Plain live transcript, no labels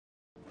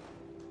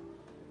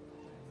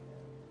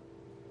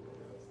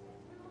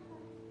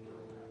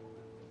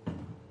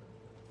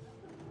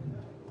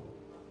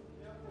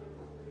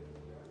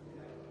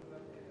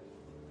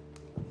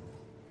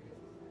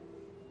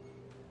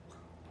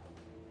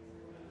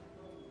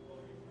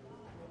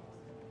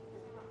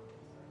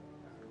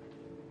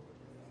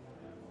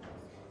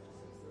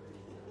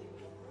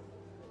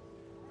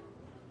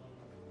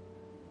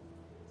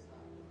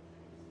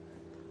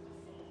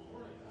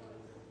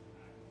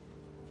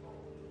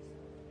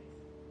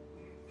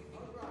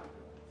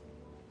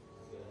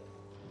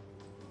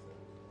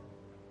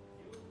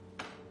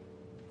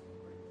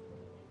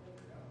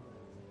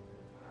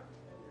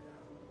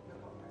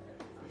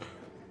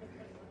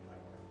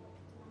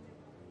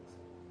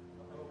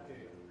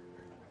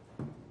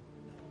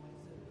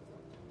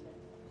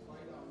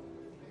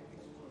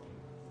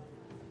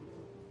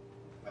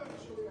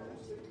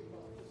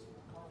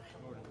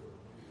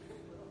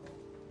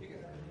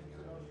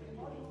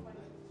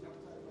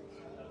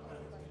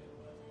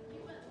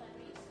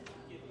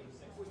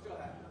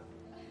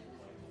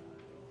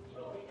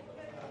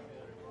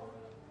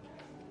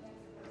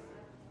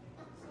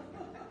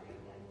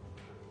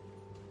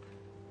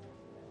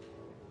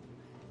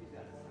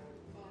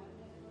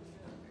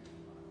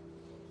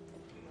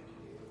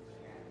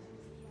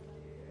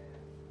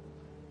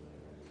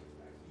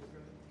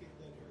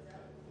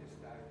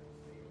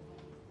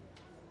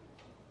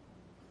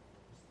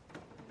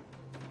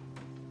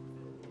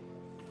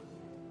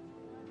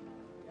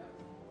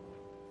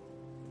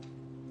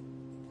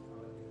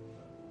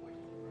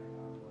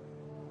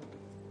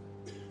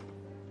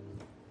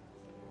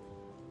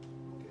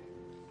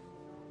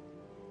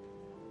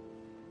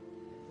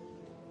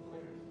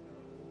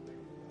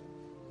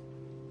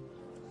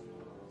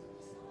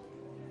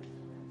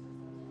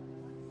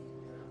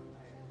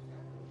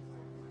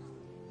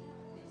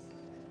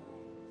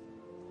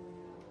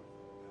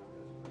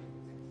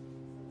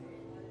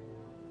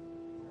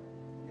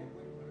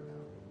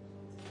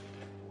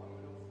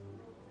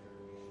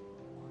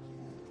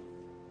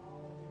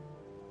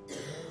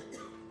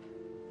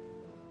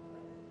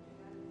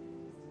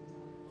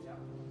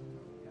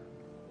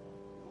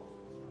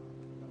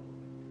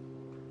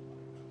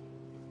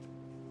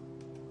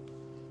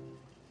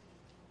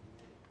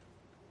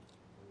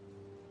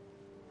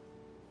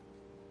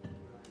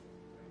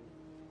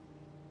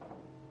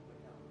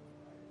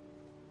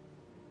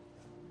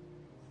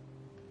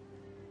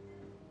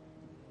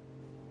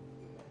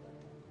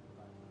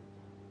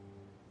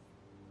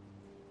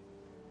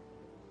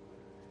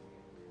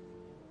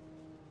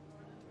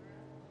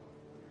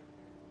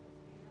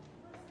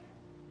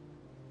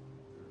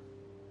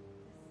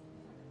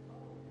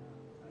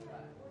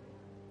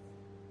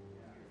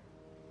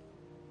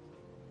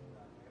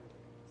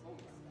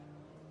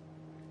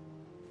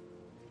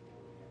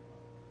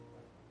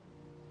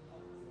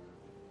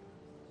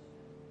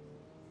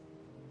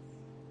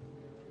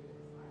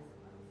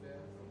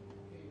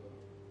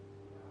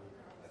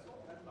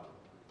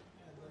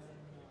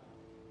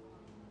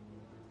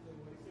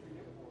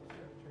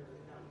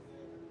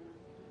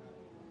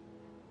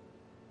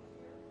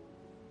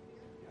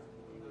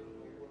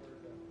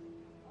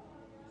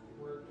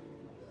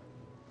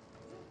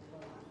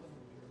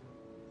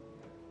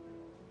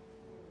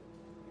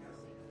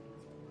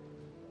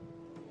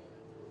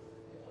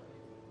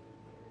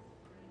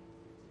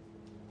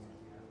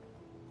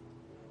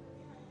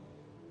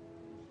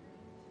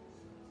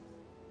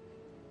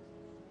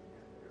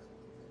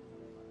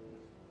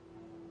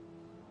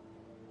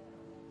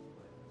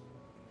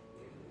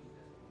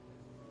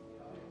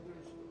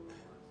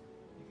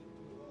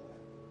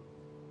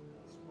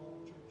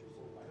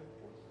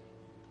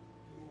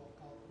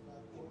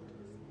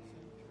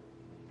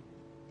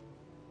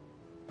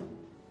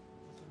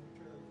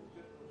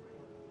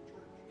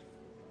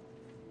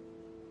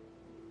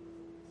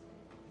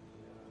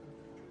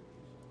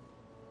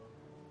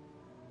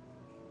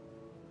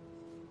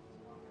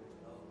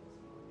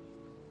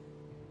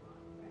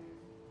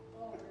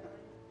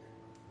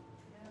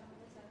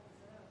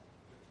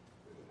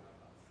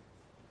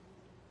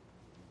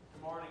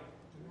Good morning.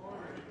 Good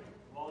morning.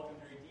 Welcome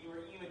to Redeemer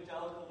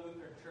Evangelical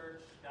Lutheran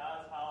Church,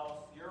 God's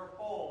house, your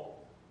home.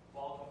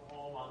 Welcome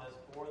home on this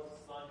fourth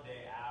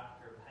Sunday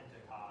after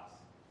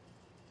Pentecost.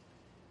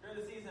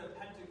 During the season of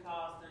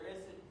Pentecost, there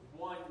isn't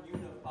one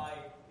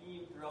unified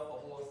theme throughout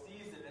the whole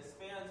season. It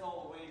spans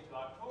all the way into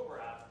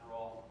October, after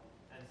all.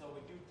 And so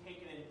we do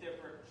take it in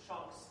different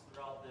chunks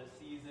throughout this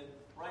season.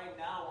 Right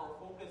now, we're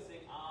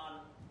focusing on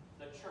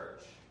the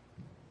church.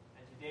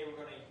 And today we're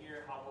going to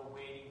hear how we're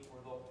waiting for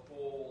the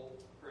whole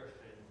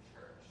Christian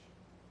church.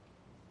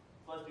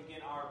 So let's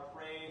begin our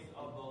praise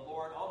of the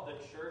Lord of the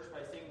church by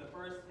singing the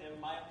first hymn,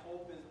 My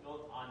Hope is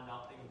Built on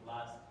Nothing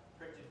Less,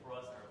 printed for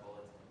us in our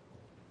bulletin.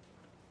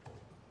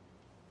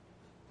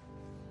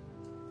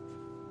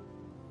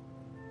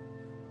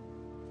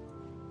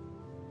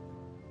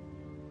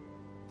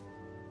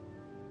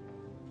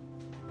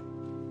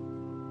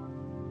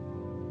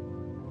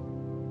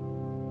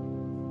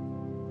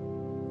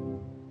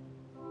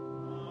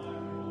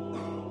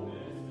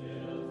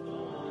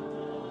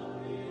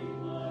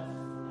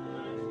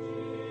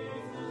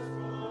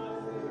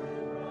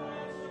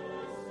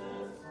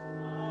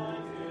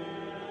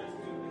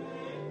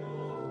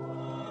 Thank you.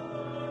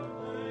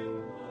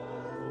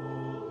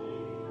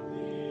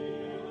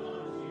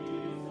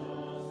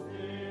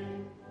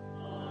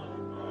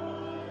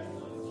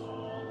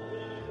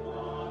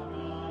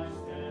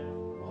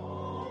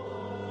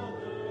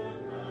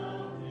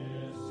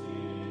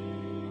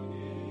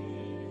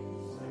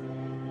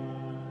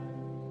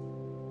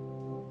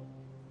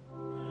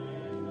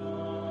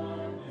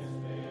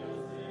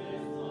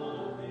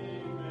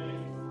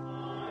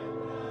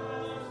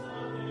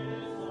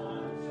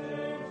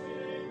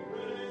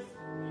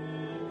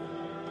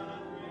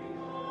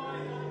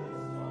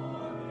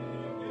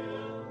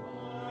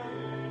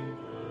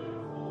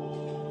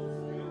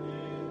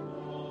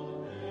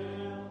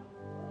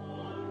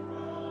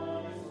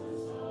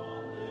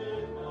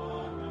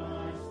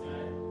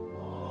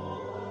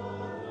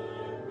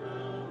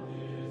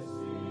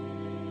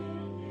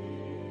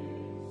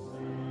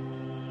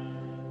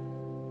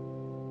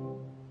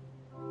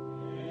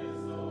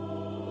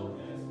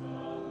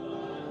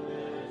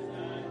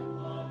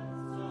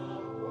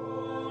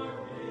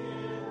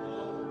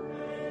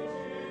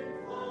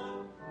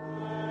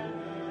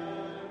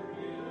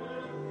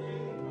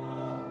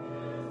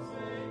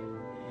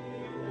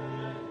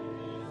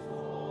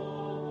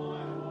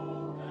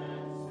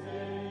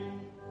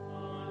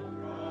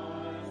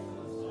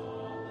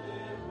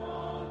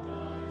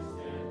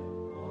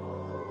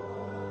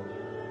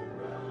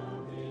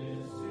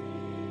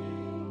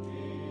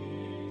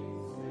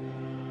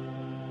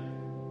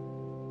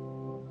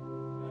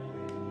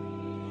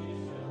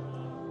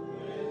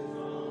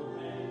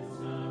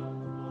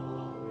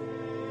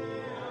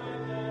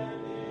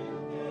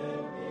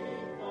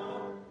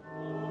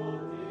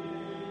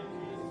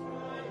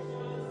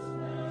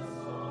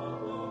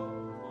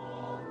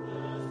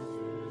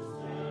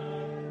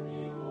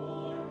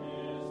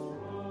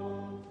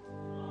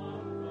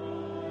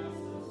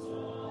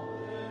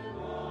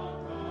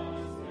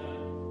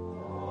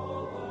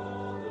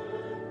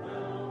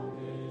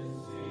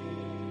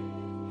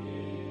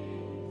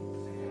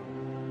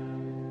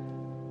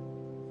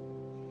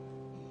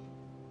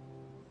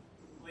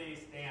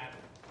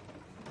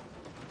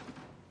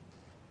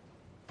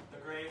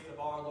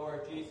 our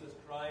Lord Jesus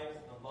Christ,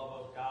 and the love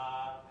of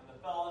God, and the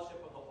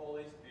fellowship of the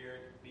Holy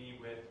Spirit be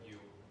with you.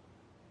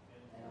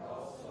 And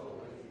also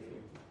with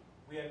you.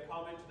 We have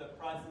come into the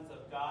presence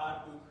of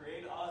God, who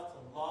created us to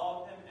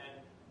love him and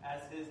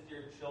as his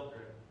dear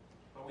children.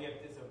 But we have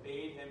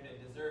disobeyed him and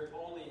deserved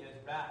only his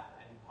wrath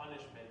and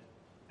punishment.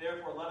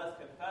 Therefore, let us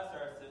confess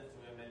our sins to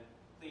him and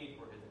plead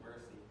for his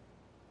mercy.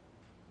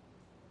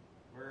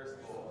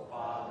 Merciful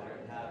Father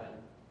in heaven,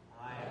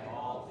 I am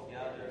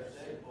altogether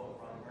sinful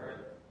from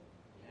birth.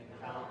 In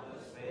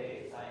countless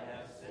ways I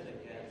have sinned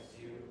against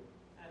you,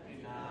 and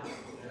do not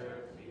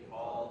deserve to be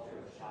called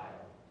your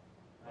child.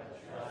 But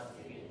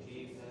trusting in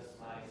Jesus,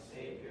 my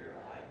Savior,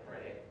 I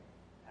pray,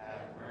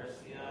 have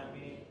mercy on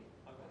me,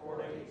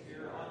 according to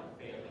your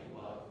unfailing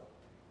love.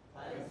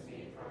 Cleanse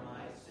me from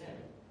my sin,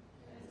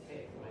 and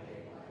take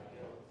away my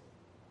guilt.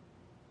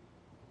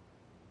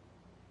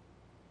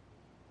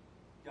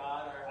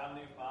 God, our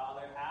Heavenly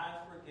Father, has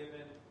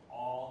forgiven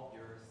all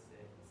your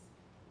sins.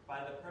 By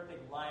the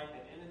perfect life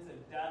and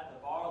innocent death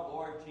of our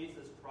Lord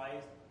Jesus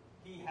Christ,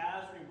 he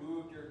has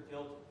removed your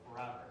guilt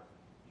forever.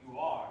 You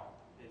are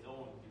his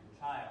own dear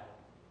child.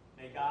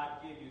 May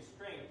God give you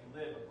strength to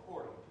live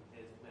according to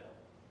his will.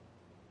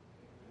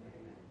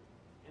 Amen.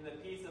 In the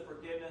peace of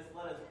forgiveness,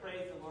 let us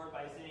praise the Lord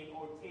by singing,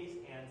 "O taste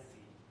and see."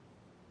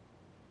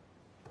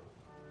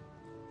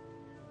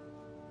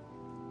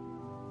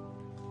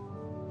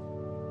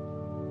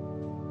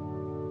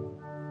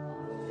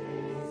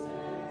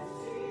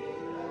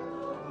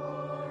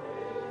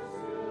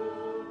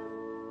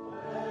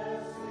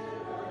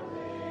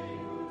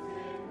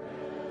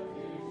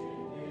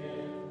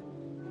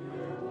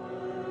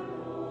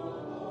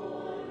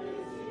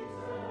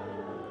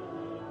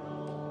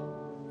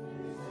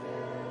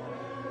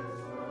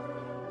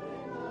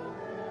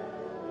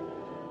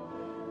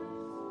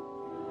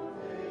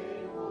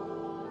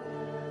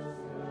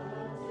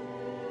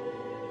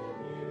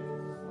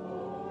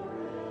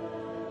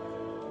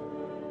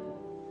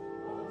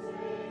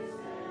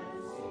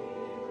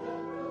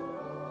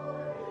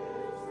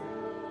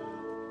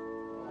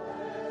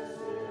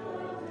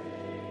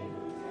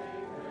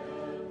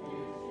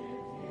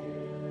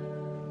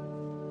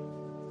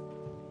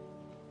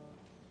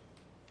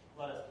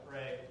 Let us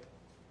pray.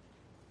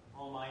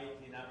 Almighty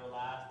and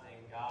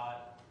everlasting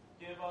God,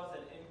 give us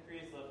an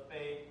increase of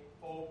faith,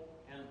 hope,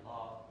 and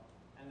love,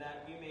 and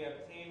that we may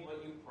obtain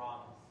what you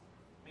promise.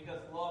 Make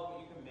us love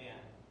what you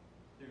command.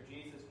 Through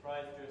Jesus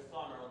Christ, your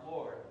Son, our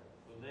Lord,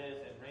 who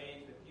lives and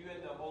reigns with you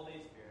in the Holy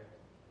Spirit,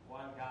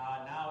 one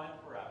God, now and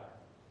forever.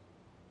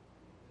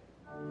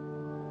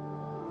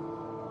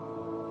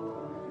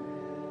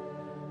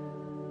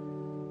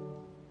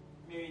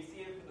 You may be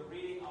seated for the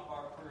reading of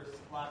our first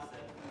lesson.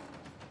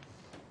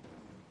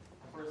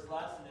 First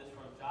lesson is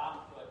from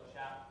Joshua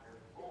chapter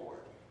 4.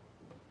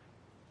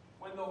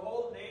 When the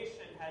whole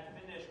nation had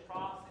finished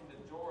crossing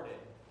the Jordan,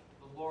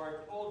 the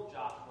Lord told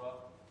Joshua,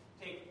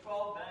 "Take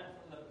 12 men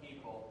from the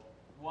people,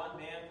 one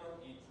man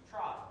from each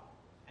tribe,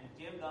 and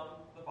give them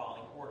the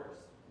following orders.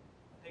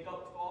 Pick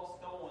up 12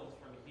 stones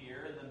from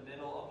here in the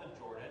middle of the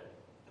Jordan,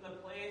 from the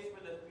place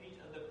where the feet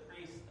of the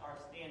priests are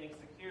standing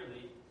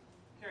securely.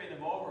 Carry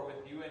them over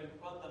with you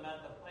and put them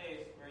at the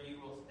place where you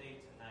will stay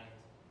tonight."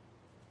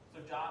 So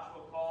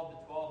Joshua called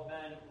the 12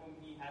 men whom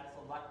he had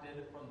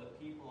selected from the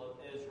people of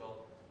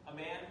Israel, a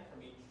man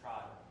from each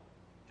tribe.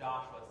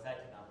 Joshua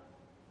said to them,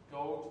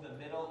 "Go to the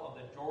middle of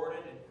the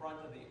Jordan in front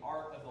of the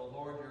ark of the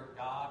Lord your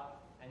God,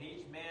 and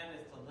each man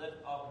is to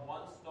lift up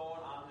one stone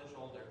on his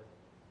shoulder.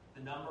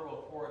 The number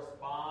will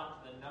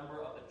correspond to the number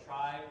of the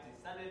tribes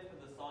descended from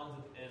the sons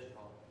of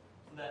Israel,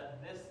 so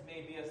that this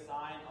may be a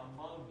sign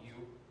among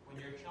you when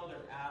your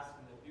children ask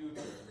in the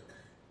future,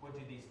 'What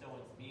do these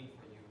stones mean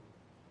for you?'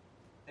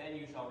 Then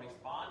you shall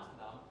respond to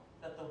them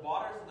that the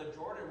waters of the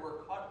Jordan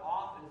were cut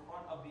off in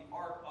front of the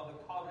ark of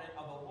the covenant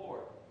of the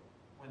Lord.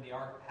 When the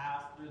ark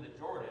passed through the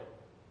Jordan,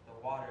 the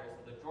waters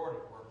of the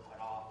Jordan were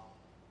cut off.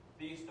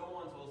 These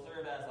stones will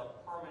serve as a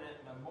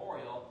permanent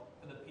memorial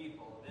for the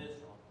people of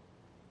Israel."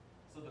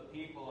 So the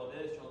people of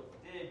Israel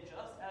did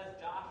just as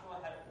Joshua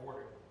had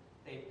ordered.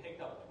 They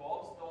picked up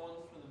 12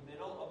 stones from the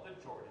middle of the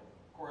Jordan,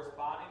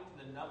 corresponding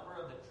to the number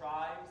of the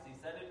tribes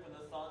descended from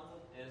the sons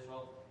of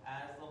Israel,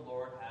 as the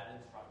Lord had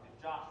instructed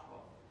Joshua.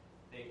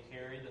 They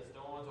carried the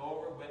stones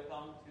over with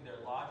them to their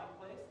lodging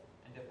place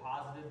and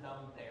deposited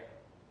them there.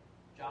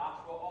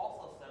 Joshua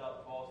also set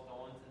up 12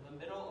 stones in the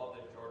middle of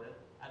the Jordan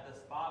at the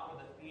spot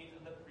where the feet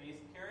of the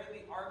priests carrying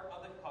the ark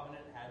of the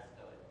covenant had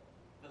stood.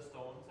 The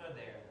stones are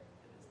there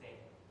to this day.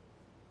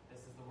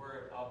 This is the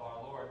word of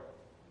our Lord.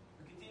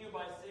 We continue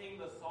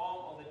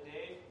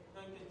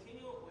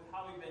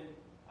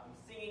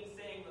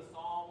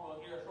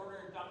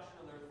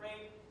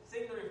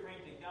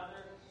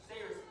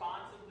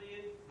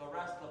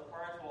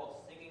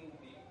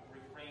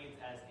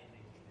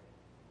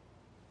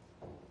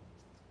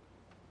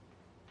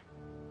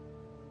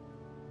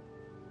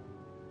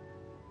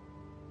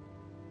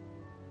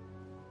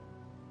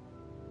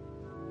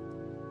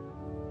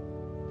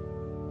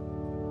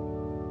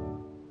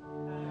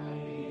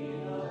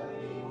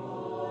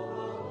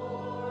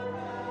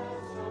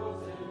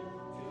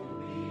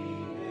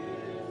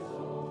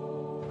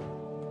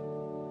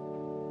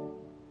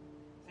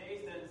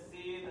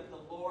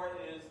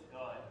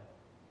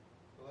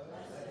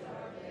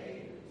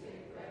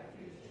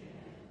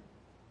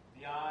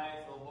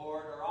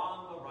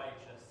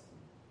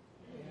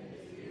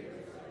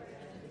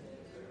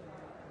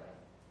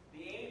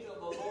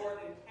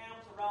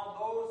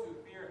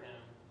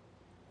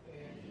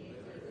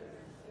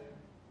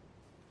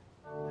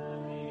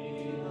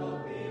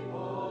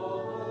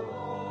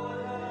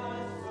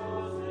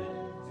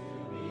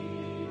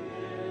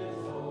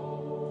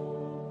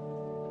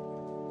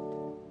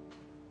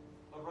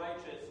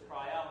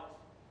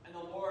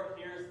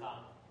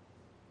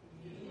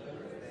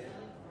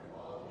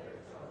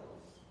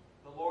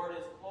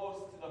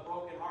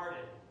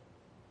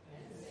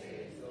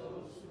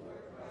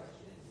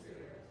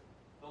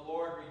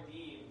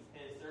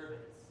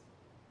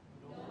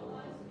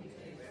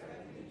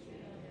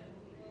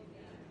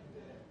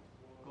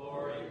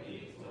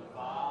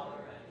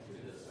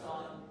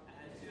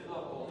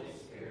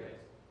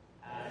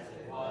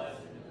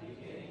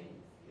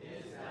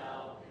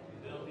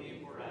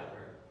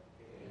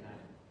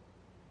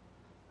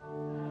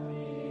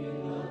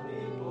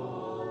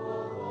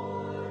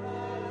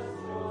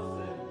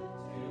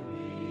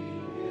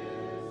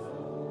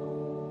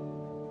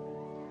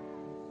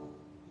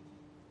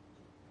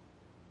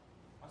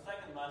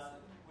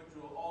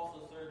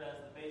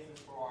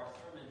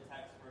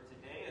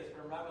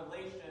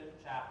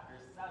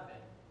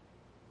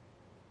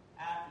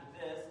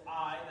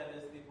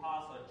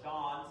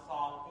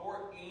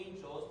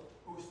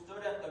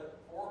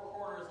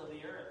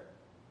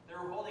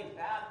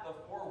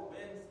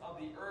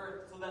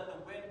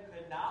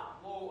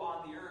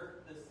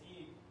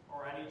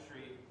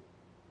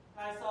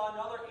saw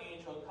another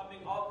angel coming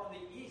up from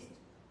the east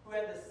who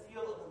had the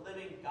seal of the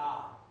living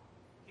God.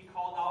 He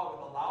called out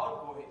with a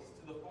loud voice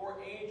to the four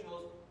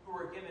angels who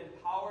were given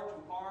power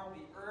to harm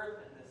the earth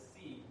and the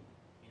sea.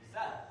 He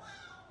said,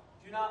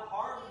 "Do not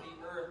harm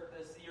the earth,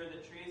 the sea, or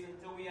the trees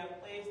until we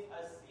have placed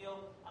a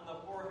seal on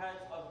the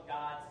foreheads of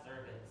God's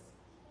servants."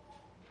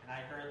 And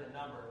I heard the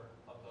number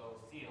of those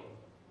sealed.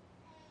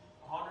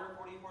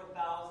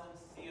 144,000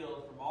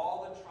 sealed from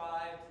all the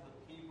tribes of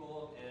the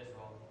people of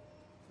Israel.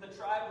 From the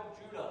tribe of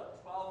Judah,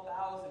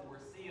 12,000 were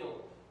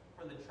sealed.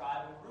 From the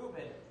tribe of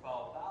Reuben,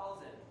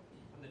 12,000.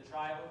 From the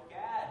tribe of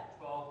Gad,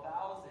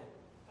 12,000.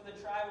 From the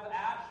tribe of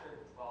Asher,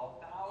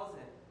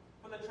 12,000.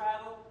 From the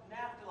tribe of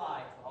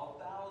Naphtali,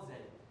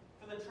 12,000.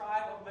 From the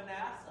tribe of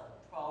Manasseh,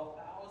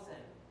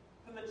 12,000.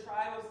 From the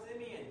tribe of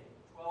Simeon,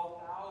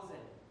 12,000.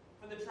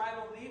 From the tribe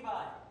of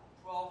Levi,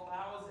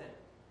 12,000.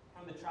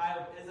 From the tribe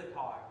of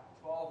Issachar,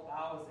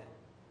 12,000.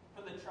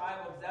 From the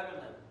tribe of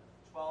Zebulun,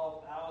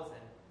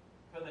 12,000.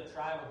 From the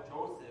tribe of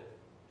Joseph,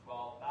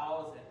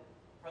 12,000.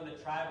 From the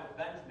tribe of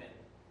Benjamin,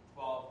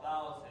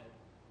 12,000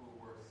 who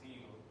were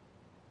sealed.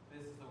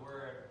 This is the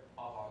word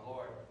of our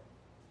Lord.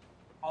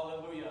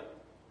 Hallelujah.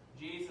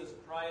 Jesus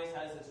Christ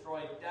has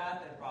destroyed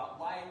death and brought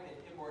life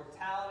and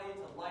immortality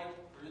to light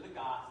through the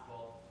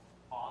gospel.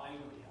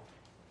 Hallelujah.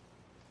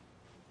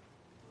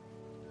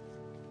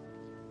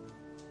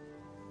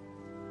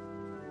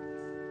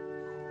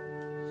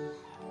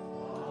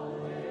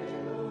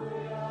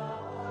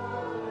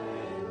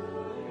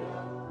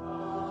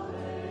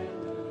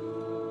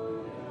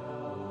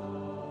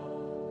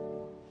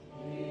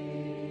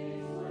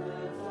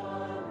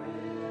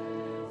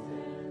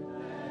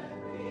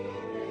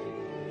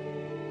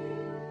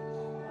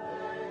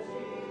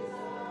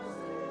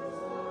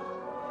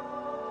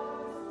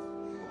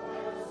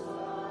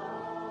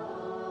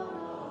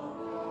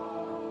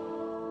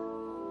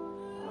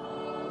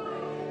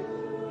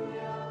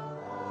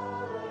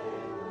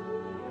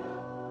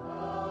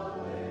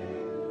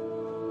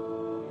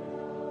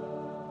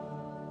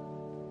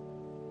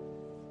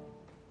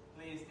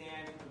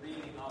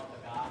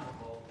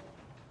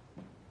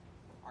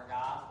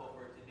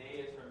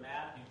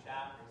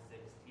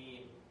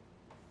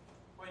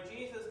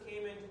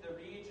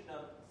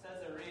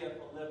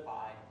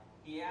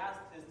 He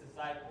asked his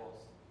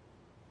disciples,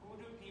 "Who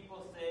do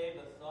people say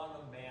the Son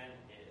of Man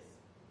is?"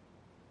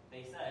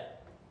 They said,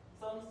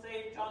 "Some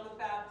say John the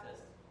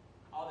Baptist,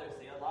 others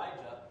say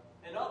Elijah,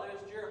 and others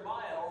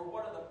Jeremiah or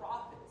one of the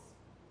prophets."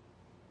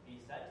 He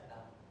said to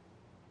them,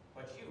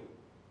 "But you,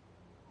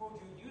 who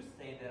do you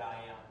say that I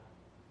am?"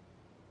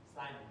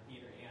 Simon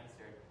Peter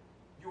answered,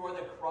 "You are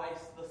the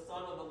Christ, the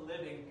Son of the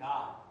living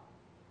God."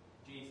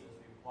 Jesus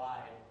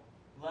replied,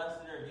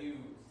 "Blessed are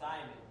you,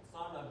 Simon,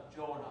 son of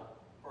Jonah,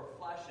 for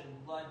flesh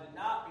and blood did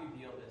not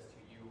reveal this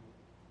to you,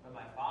 but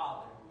my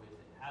Father who is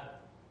in heaven.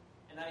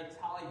 And I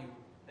tell you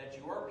that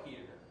you are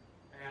Peter,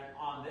 and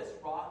on this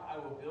rock I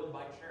will build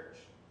my church,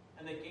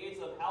 and the gates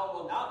of hell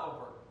will not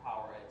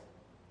overpower it.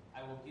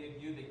 I will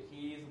give you the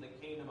keys of the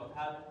kingdom of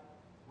heaven.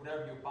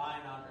 Whatever you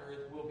bind on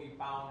earth will be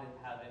bound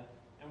in heaven,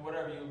 and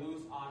whatever you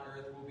loose on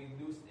earth will be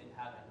loosed in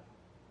heaven."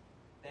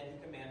 Then he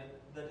commanded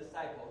the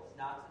disciples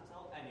not to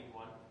tell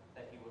anyone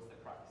that he was the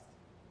Christ.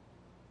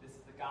 This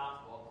is the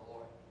gospel of the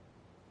Lord.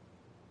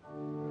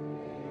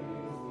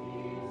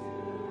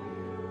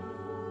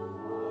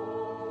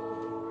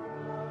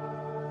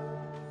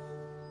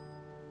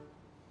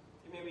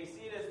 You may be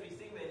seated as we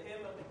sing the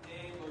hymn of the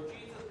day, Lord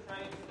Jesus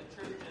Christ, the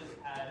church's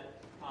head.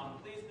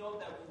 Please note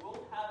that we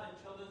will have a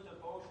children's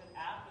devotion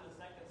after the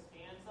second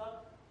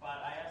stanza, but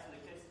I ask that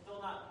the kids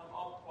still not come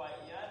up quite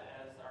yet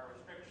as our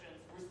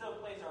restrictions, we still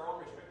place our own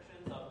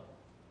restrictions of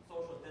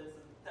social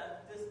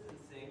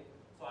distancing,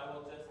 so I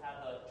will just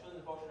have the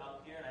children's devotion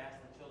up here, and I ask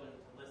the children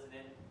to listen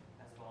in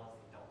as well as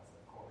the adults,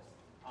 of course.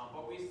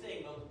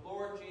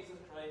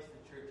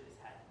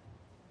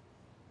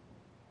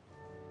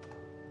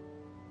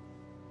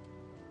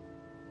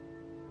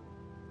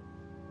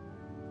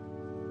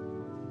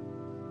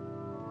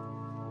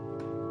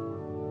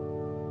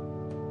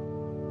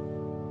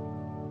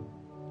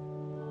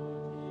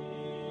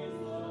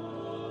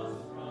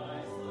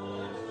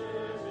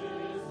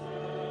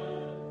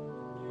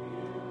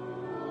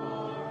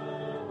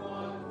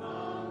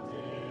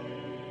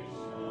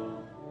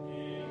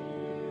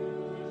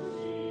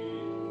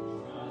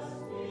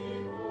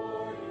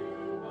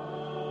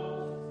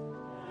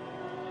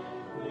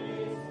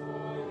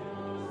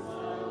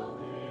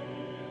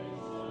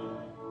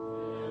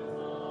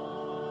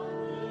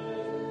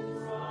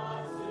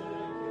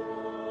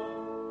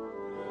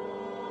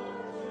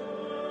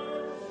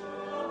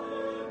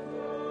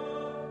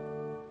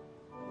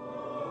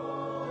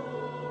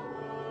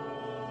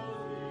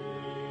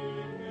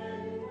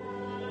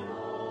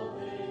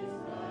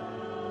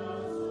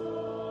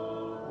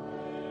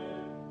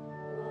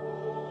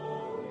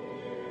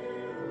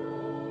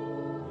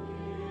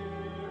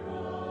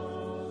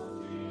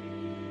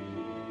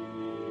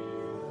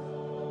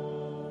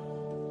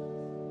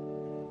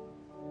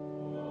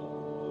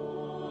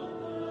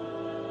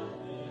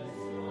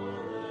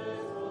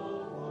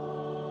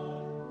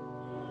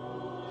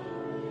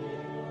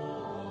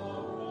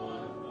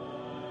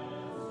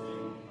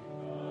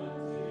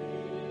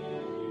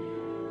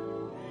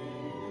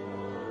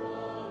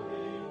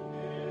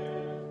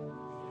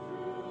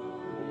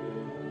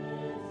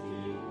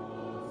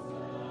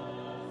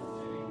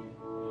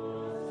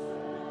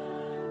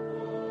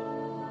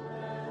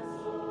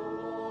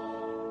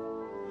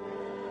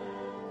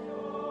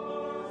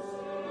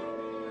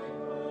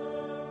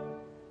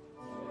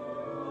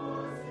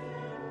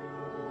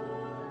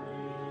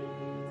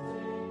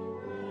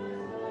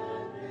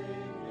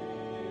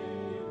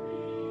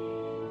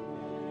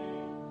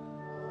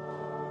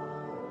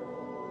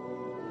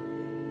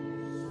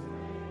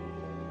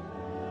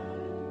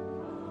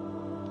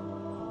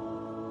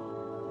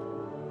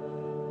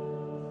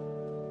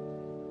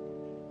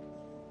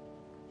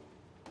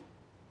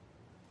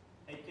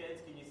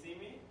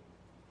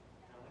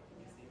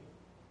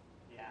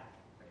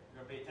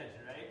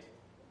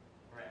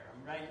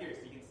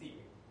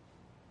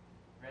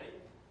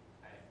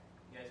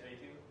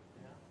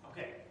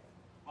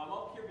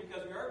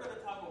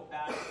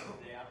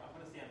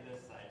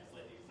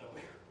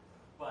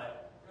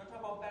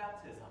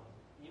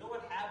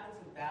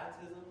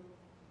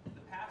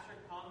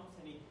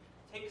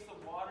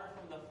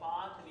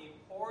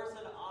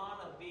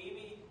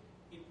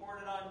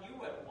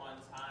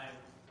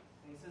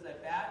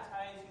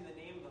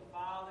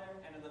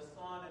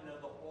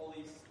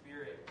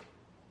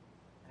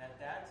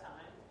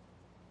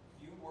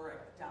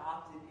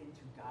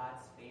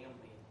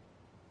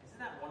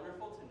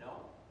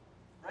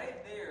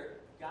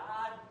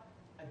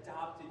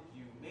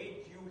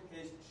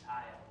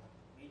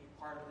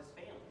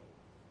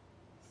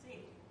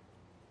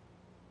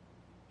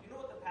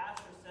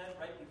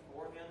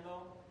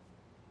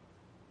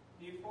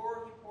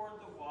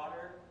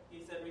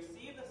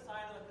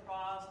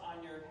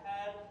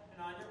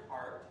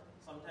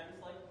 sometimes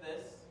like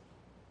this,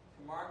 to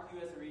mark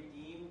you as a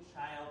redeemed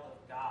child of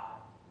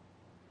God.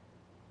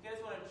 If you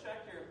guys want to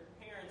check your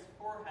parents'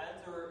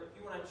 foreheads, or if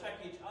you want to check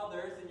each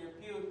other's in your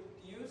pew,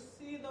 do you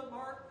see the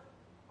mark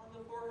on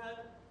the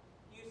forehead?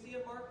 Do you see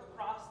a mark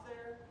across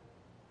there?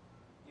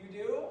 You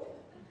do?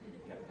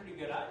 You have pretty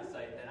good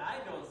eyesight then. I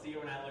don't see it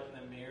when I look in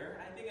the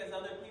mirror. I think as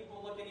other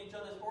people look at each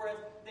other's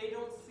foreheads, they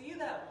don't see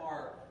that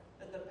mark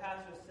that the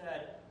pastor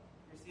said.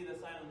 You see the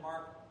sign of the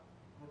mark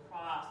on the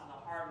cross, on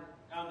the heart,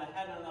 on the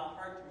head, and on the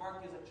heart to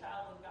mark you as a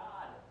child of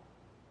God.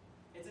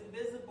 It's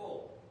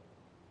invisible.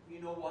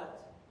 You know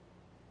what?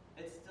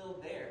 It's still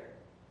there.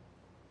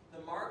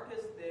 The mark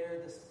is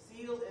there. The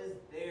seal is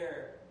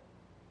there.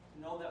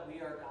 To know that we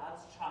are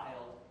God's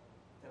child,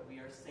 that we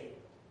are saved.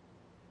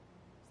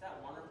 Is that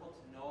wonderful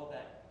to know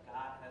that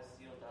God has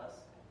sealed us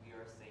and we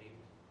are saved?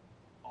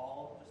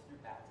 All just through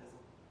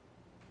baptism.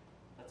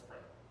 Let's pray.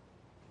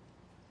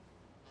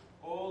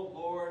 Oh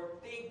Lord,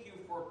 thank you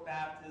for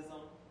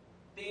baptism.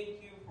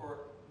 Thank you for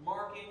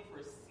marking,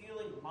 for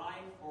sealing my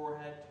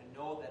forehead to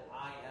know that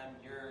I am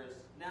yours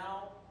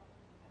now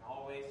and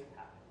always in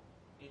heaven.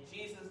 In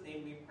Jesus'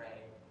 name we pray.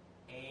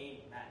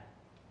 Amen.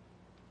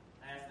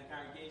 I ask the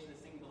congregation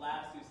to sing the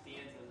last two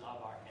stanzas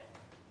of our hymn.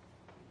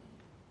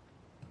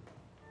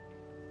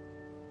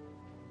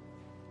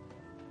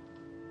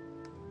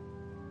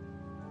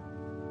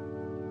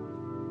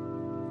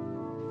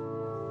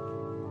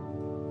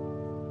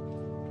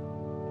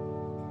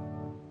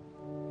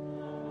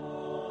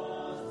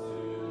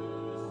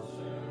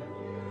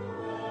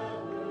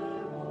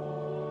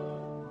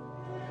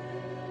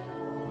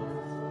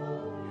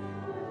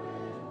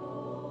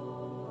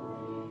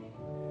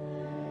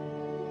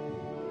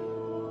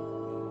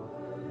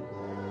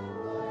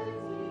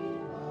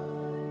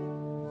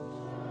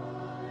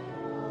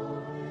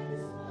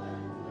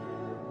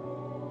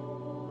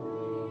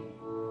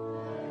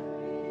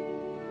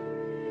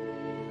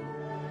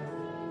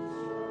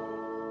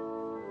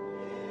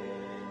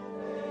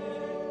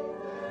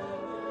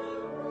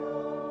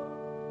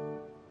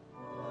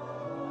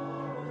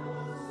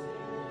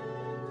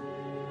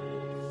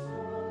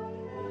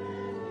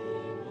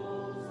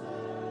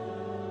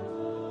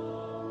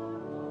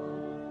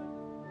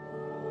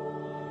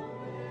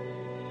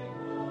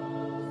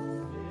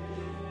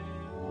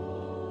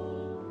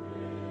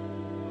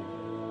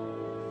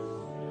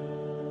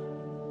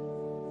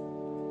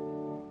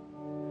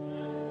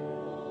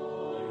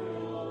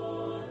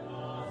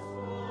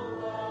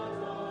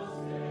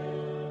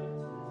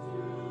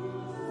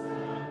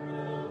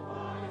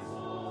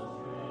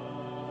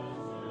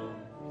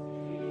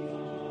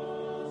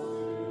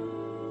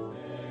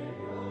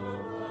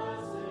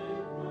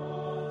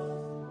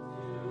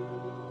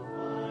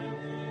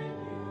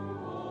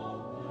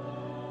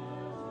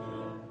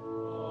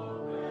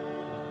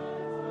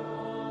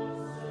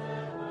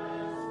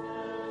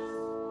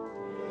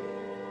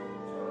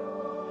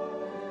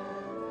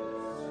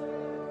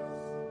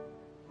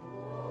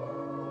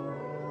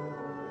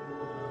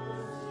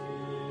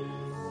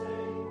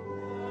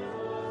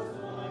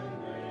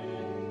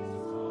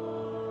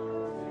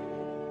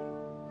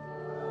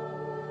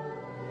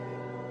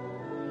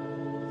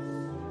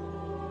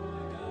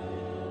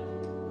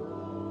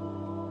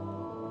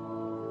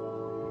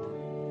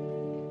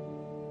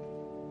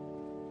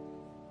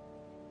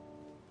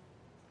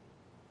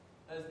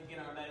 Let us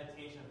begin our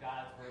meditation of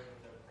God's word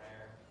with a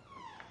prayer.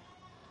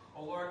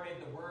 O Lord, may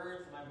the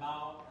words of my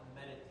mouth and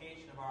the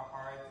meditation of our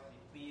hearts be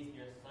pleased in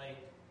your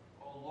sight.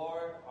 O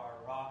Lord, our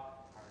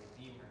rock, our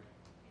redeemer.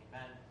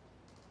 Amen.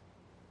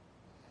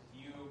 And to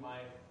you,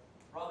 my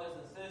brothers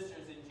and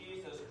sisters in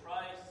Jesus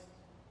Christ,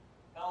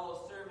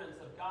 fellow servants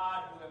of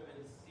God who have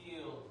been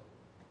sealed,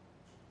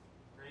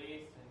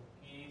 grace and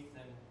peace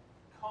and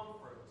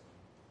comfort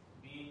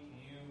be to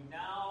you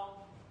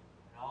now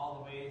and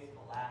all the ways to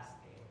the last day.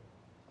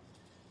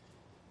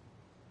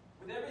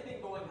 With everything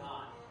going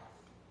on,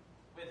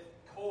 with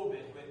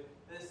COVID, with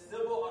the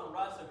civil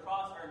unrest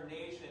across our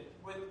nation,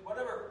 with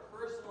whatever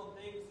personal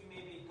things you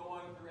may be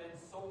going through, and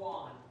so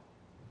on,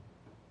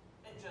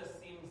 it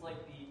just seems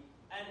like the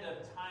end of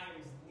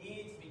times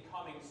needs to be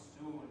coming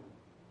soon,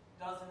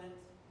 doesn't it?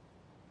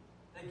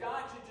 That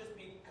God should just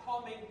be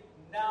coming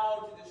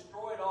now to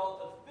destroy it all,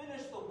 to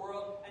finish the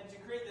world, and to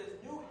create this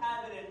new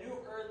heaven and new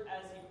earth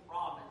as He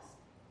promised.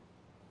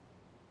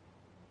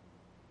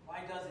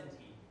 Why doesn't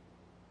He?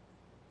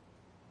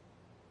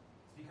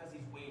 It's because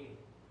He's waiting.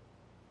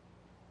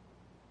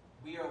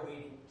 We are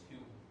waiting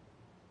too.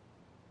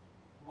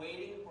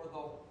 Waiting for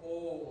the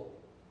whole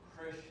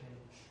Christian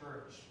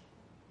church.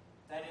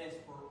 That is,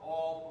 for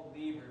all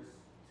believers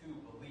to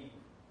believe.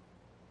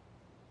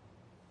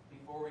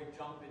 Before we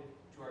jump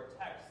into our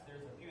text,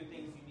 there's a few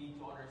things you need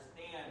to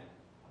understand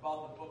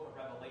about the book of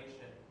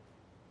Revelation.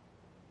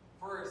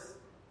 First,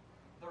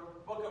 the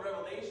book of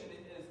Revelation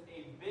is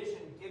a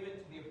vision given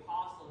to the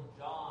Apostle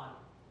John.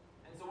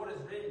 And so what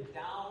is written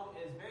down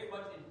is very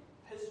much in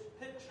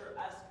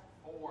picturesque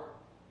form.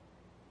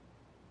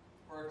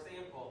 For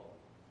example,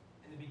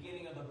 in the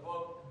beginning of the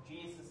book,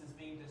 Jesus is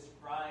being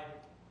described,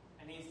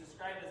 and he's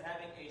described as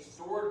having a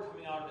sword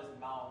coming out of his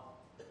mouth.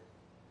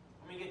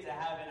 When we get to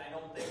heaven, I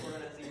don't think we're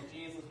going to see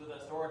Jesus with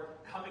a sword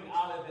coming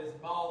out of his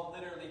mouth,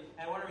 literally.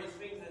 And whenever he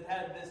swings his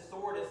head, this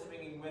sword is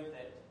swinging with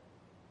it.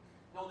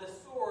 No, this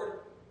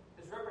sword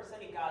is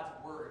representing God's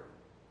word.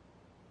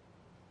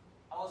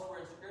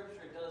 Elsewhere in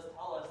Scripture, it does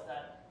tell us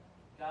that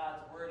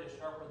God's word is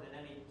sharper than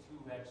any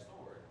two-edged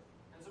sword.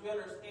 And so we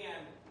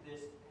understand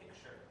this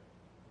picture.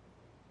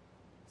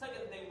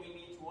 Second thing we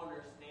need to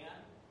understand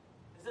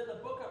is that the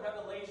book of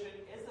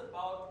Revelation is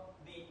about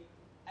the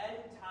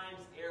end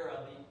times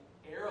era, the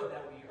era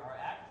that we are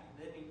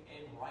actually living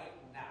in right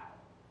now,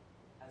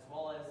 as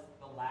well as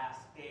the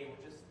last day,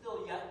 which is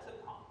still yet to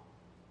come.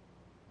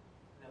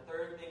 And the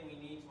third thing we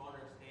need to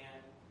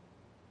understand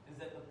is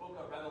that the book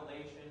of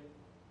Revelation,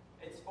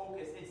 its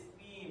focus, its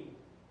theme,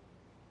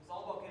 is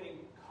all about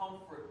giving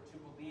comfort to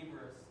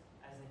believers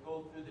as they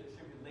go through the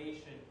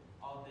tribulation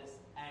of this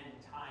end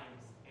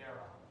times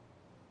era.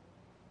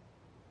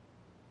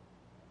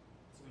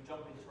 So we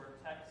jump into our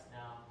text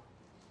now,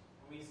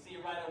 and we see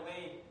right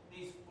away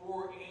these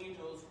four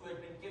angels who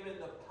had been given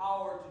the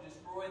power to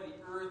destroy the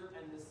earth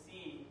and the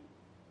sea,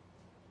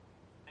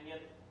 and yet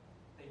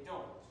they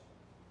don't.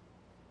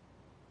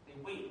 They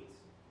wait.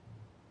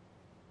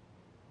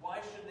 Why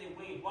should they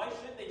wait? Why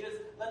shouldn't they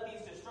just let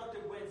these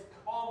destructive winds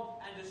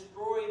come and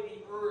destroy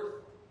the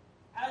earth?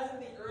 Hasn't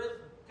the earth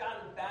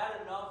gotten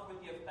bad enough with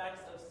the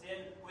effects of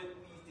sin, with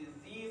these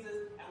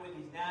diseases and with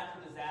these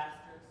natural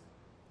disasters?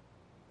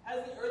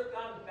 Has the earth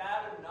gotten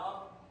bad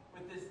enough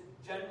with this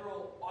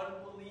general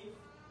unbelief,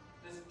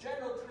 this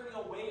general turning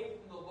away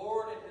from the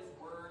Lord and his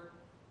word,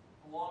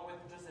 along with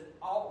just an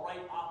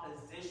outright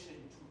opposition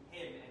to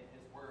him and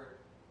his word?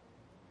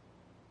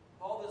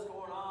 With all this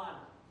going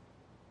on,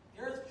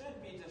 the earth should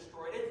be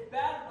destroyed. It's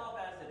bad enough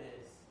as it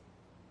is.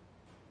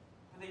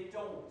 But they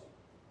don't.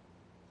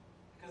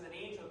 Because an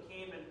angel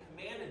came and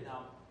commanded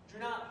them, do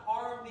not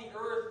harm the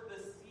earth, the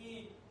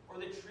sea, or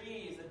the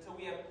trees until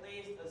we have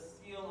placed a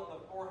seal on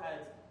the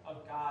foreheads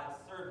of God's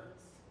servants.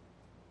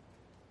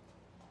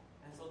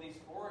 And so these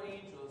four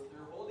angels,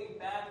 they're holding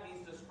back these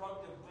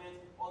destructive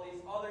winds, while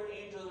these other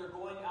angels are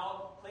going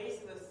out,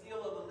 placing the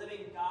seal of the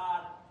living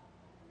God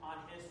on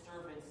his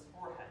servants'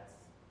 foreheads.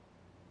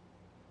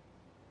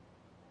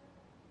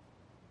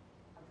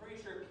 I'm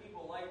pretty sure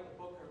people like the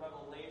book of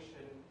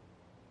Revelation.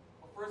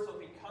 Well, first of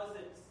all, because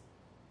it's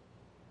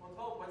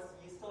about what's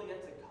still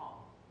yet to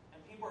come. And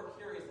people are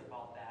curious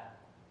about that.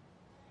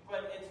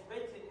 But it's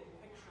written in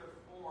picture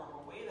form,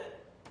 a way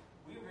that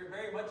we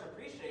very much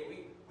appreciate.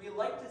 We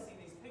like to see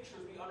these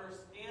pictures. We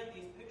understand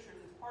these pictures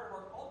as part of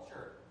our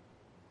culture.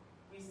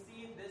 We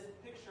see this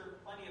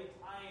picture plenty of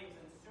times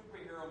in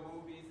superhero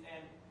movies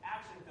and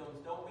action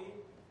films, don't we?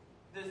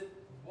 This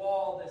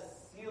wall, this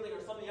ceiling,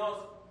 or something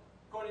else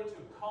going to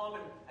come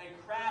and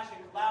crash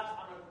and collapse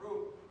on a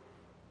group.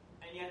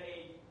 And yet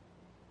a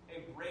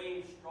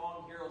brave,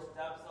 strong hero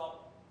steps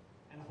up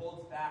and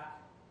holds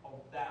back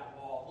that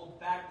wall, holds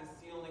back the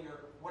ceiling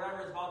or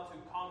whatever is about to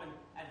come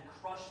and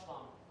crush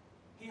them.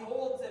 He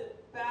holds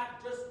it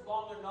back just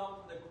long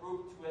enough for the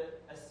group to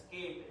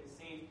escape in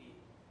safety.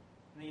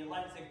 And he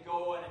lets it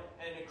go and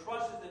it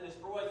crushes and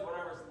destroys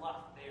whatever's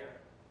left there.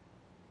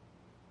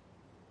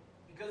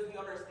 Because we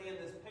understand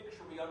this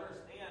picture, we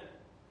understand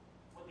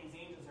what these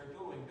angels are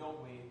doing,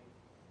 don't we?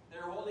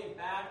 They're holding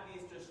back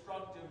these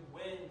destructive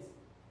winds,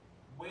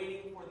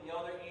 waiting for the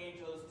other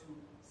angels to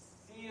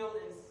seal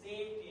in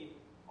safety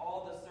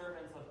all the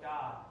servants of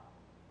God.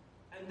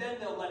 And then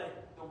they'll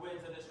let the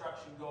winds of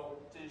destruction go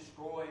to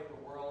destroy the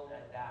world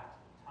at that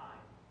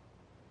time.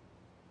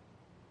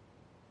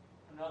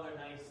 Another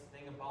nice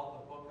thing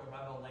about the book of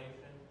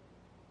Revelation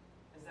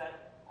is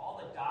that all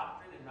the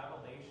doctrine in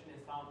Revelation is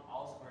found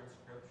elsewhere in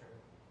Scripture.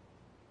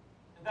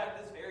 In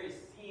fact, this very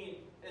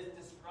scene is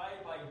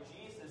described by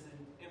Jesus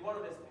in one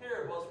of his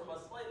parables from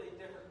a slightly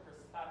different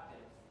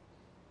perspective.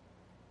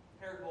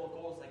 Parable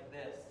goes like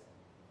this.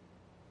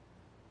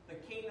 The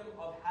kingdom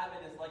of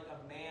heaven is like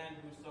a man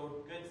who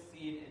sowed good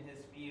seed in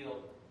his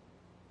field.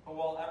 But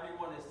while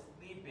everyone is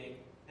sleeping,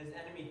 his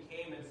enemy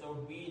came and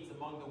sowed weeds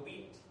among the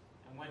wheat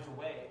and went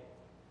away.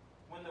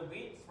 When the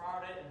wheat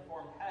sprouted and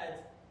formed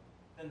heads,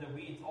 then the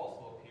weeds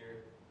also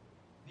appeared.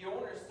 The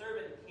owner's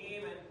servant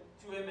came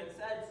to him and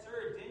said,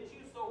 Sir, didn't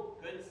you sow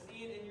good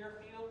seed in your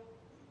field?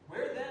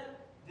 Where then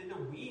did the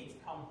weeds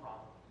come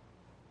from?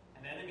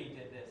 An enemy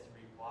did this,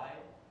 he replied.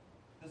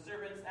 The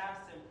servants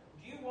asked him,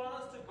 Do you want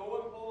us to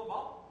go and pull them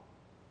up?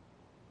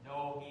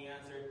 No, he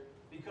answered,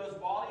 because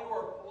while you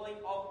are pulling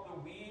up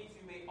the weeds,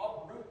 you may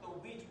uproot the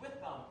wheat with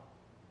them.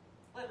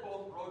 Let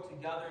both grow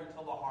together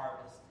until the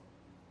harvest.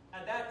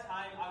 At that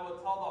time I will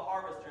tell the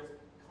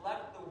harvesters,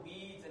 collect the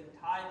weeds and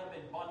tie them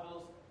in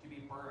bundles to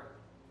be burned.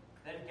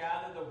 Then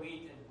gather the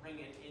wheat and bring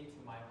it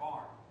into my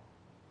barn.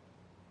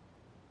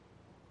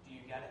 Do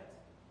you get it?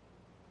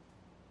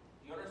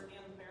 Do you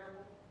understand the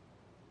parable?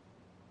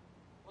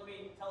 Let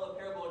me tell the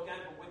parable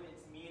again, but with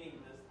its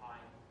meaning this time.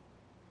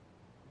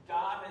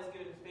 God has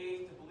given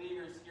faith to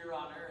believers here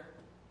on earth.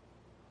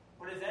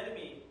 But his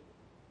enemy,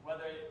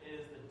 whether it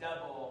is the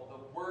devil, the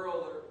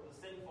world, or the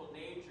sinful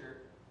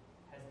nature,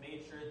 has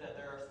made sure that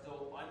there are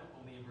still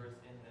unbelievers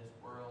in this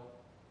world.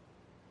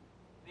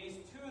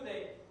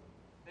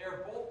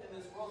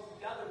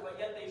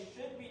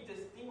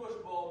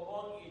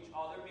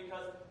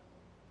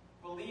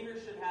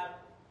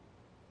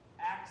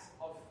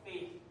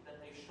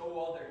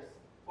 show others,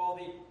 while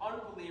the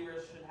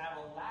unbelievers should have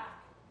a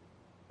lack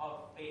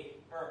of faith,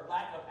 or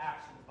lack of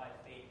actions by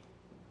faith.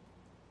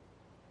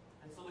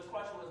 And so the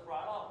question was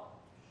brought up,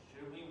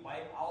 should we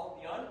wipe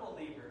out the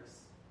unbelievers?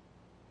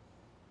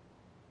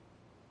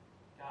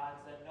 God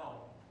said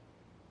no.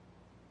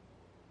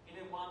 He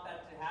didn't want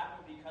that to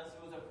happen because he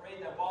was afraid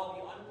that while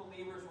the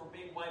unbelievers were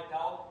being wiped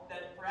out,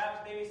 that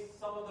perhaps maybe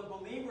some of the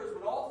believers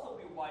would also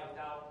be wiped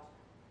out.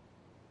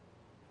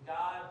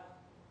 God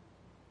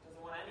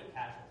doesn't want any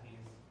casualties.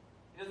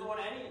 He doesn't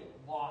want any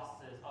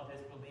losses of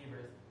his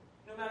believers.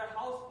 No matter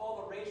how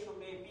small the ratio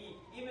may be,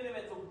 even if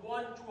it's 1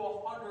 to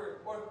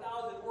 100 or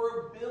 1,000 or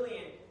a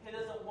billion, he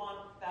doesn't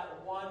want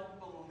that one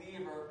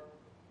believer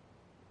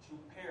to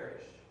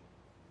perish,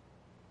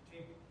 to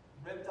be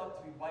ripped up,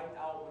 to be wiped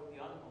out with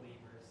the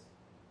unbelievers.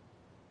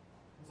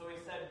 And so he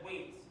said,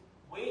 wait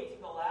to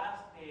the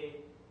last day,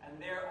 and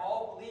there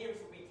all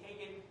believers will be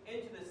taken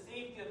into the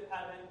safety of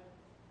heaven,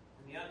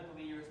 and the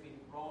unbelievers be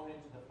thrown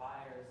into the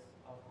fires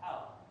of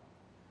hell.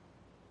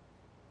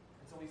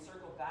 And so we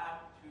circle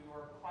back to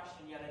our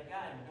question yet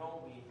again,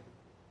 don't we?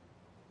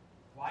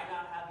 Why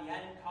not have the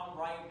end come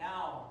right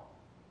now?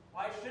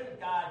 Why shouldn't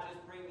God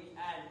just bring the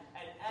end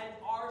and end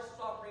our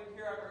suffering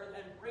here on earth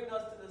and bring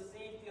us to the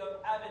safety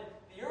of heaven?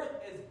 The earth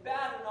is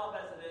bad enough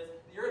as it is.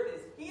 The earth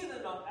is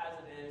heathen enough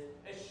as it is.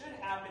 It should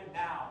happen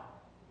now.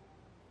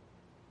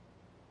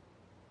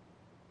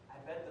 I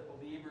bet the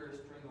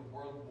believers during the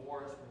world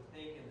wars were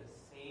thinking the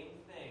same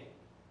thing.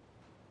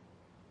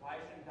 Why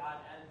shouldn't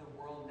God end the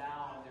world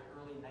now in the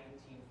early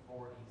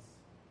 1940s?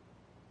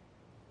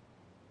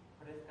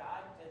 But if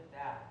God did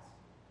that,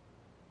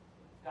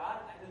 if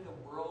God ended the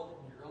world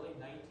in the early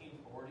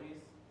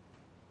 1940s,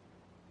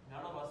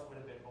 none of us would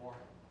have been born.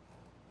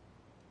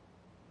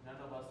 None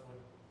of us would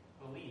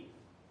believe.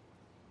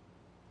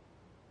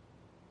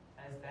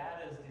 As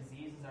bad as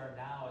diseases are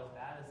now, as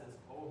bad as this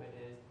COVID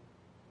is,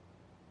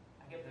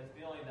 I get the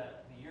feeling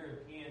that the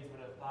Europeans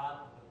would have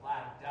thought that the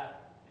Black Death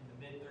in the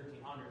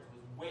mid-1300s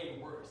was way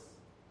worse.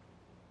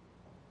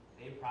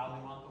 They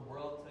probably want the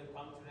world to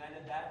come to an end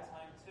at that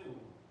time too.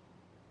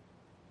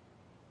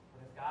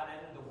 But if God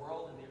ended the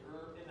world in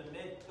the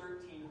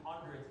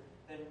mid-1300s,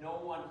 then no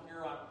one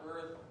here on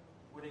earth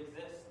would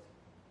exist.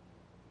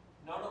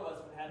 None of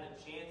us would have the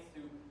chance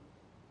to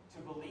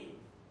believe.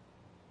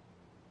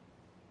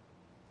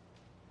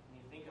 When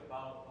you think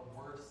about the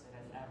worst it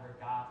has ever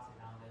gotten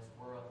on this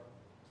world,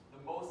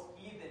 the most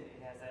heathen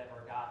it has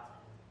ever gotten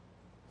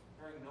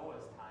during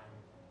Noah's time.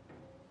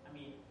 I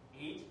mean,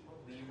 8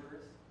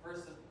 believers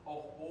versus a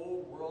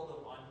whole world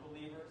of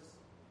unbelievers.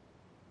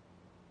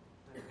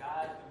 But if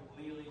God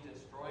completely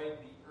destroyed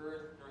the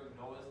earth during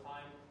Noah's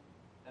time,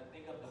 then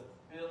think of the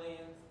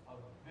billions of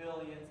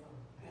billions of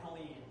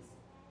billions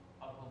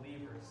of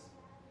believers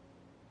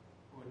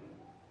who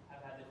wouldn't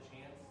have had the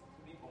chance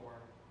to be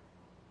born,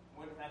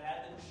 wouldn't have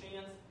had the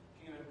chance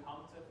to even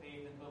come to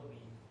faith and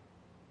believe.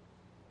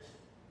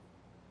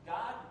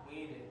 God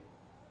waited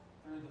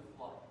through the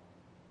flood,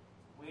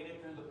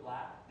 waited through the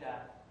Black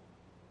Death,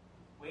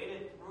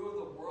 waited through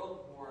the world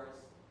wars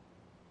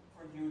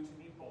for you to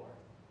be born,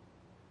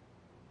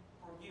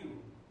 for you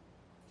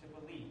to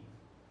believe,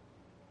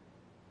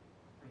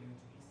 for you to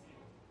be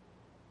sealed.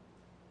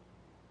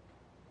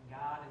 And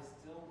God is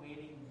still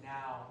waiting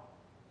now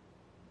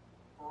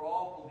for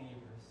all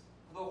believers,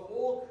 for the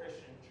whole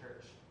Christian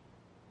church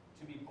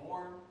to be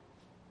born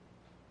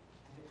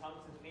and to come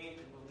to faith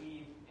and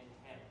believe in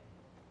Him.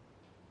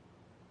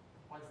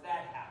 Once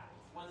that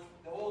happens, once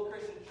the whole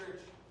Christian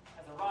church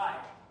has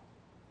arrived,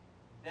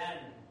 then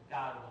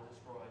God will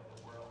destroy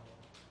the world.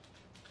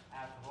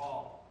 After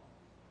all,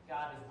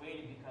 God is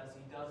waiting because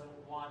He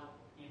doesn't want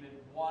even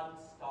one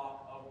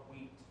stalk of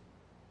wheat to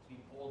be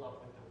pulled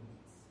up with the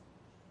weeds.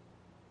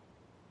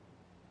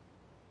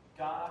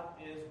 God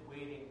is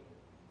waiting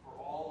for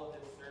all of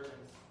His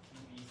servants to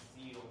be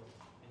sealed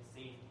in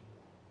safety.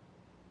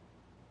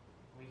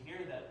 We hear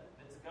that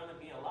it's going to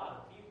be a lot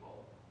of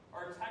people.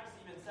 Our text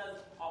even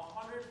says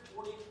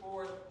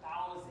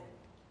 144,000.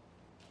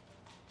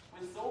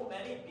 With so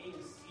many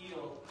being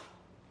sealed,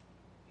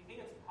 do you think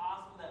it's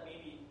possible that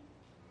maybe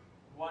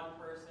one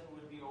person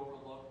would be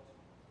overlooked,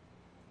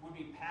 would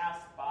be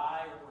passed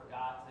by or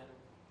forgotten?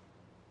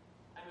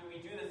 I mean,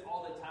 we do this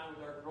all the time with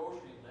our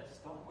grocery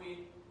list, don't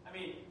we? I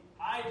mean,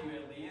 I do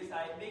at least.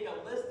 I make a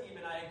list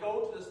even. I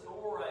go to the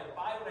store, I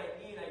buy what I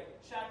need, I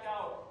check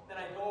out, then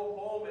I go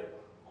home and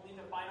only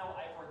to find out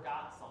I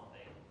forgot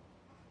something.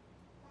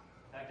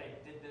 In fact, I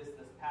did this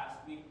past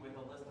week with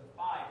a list of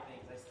 5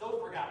 things. I still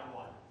forgot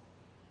one.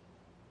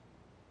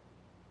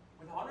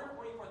 With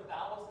 144,000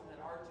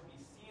 that are to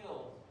be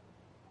sealed,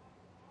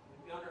 it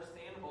would be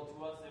understandable to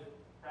us if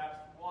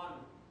perhaps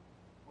one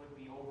would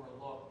be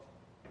overlooked,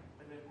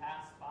 would have been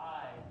passed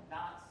by,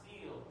 not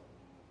sealed.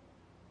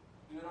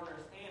 You would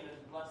understand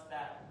it unless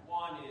that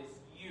one is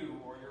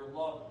you or your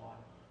loved one.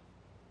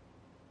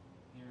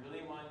 Do you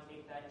really want to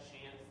take that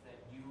chance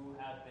that you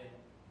have been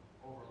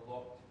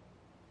overlooked,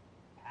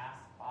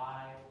 passed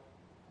by,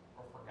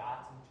 or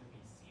forgotten to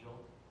be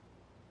sealed?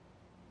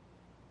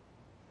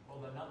 Well,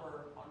 the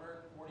number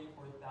 144,000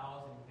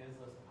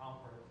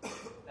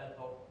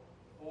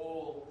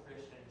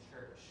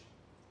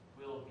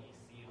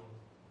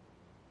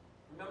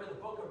 Remember,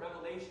 the book of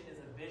Revelation is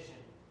a vision.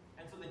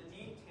 And so the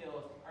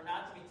details are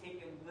not to be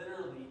taken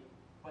literally,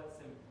 but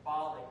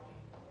symbolically.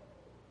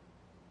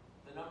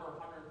 The number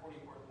 144,000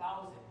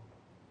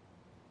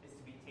 is to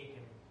be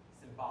taken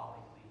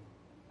symbolically,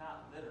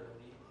 not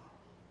literally.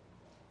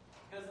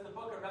 Because in the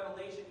book of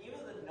Revelation,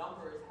 even the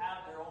numbers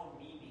have their own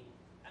meaning.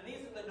 And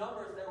these are the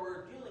numbers that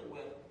we're dealing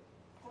with.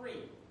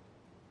 3.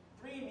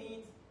 3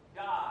 means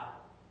God.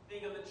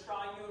 Think of the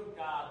triune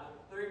God, the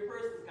three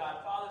persons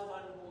God, Father,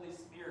 Son, and Holy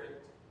Spirit.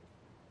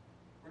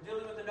 We're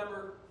dealing with the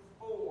number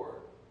 4,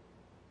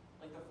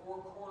 like the 4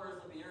 corners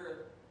of the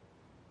earth.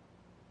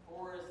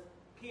 4 is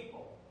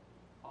people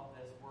of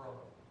this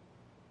world.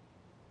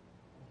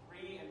 And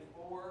 3 and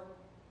 4,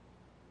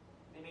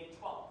 they make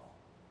 12.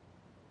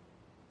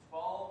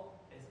 12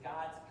 is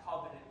God's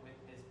covenant with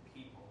his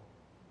people.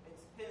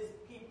 It's his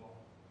people.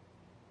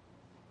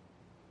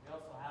 We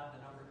also have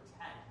the number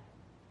 10,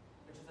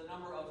 which is the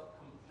number of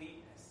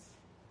completeness.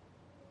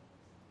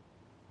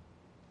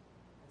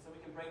 And so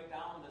we can break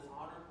down this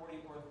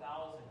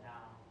 144,000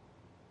 now.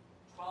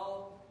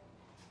 12,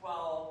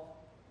 12,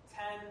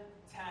 10,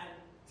 10,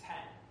 10.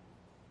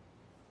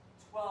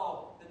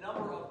 12, the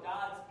number of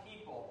God's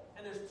people.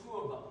 And there's 2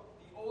 of them,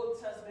 the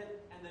Old Testament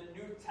and the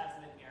New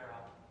Testament era.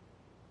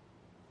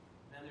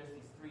 And then there's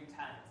these 3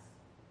 tens,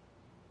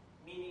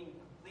 meaning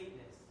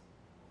completeness,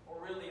 or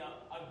really a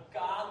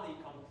godly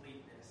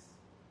completeness.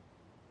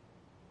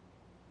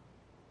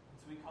 And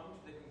so we come to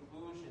the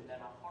conclusion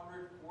that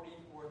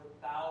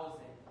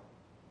 144,000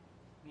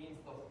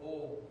 means the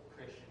whole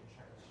Christian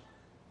church.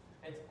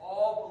 It's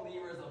all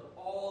believers of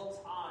all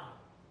time.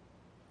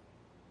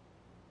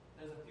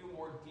 There's a few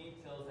more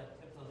details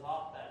that tips us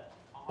off that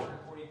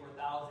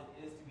 144,000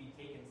 is to be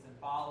taken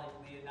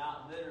symbolically and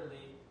not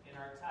literally in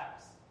our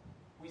text.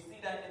 We see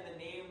that in the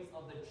names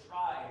of the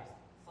tribes.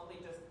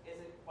 Something just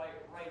isn't quite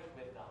right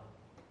with them.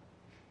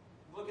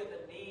 You look at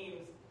the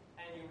names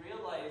and you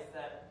realize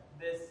that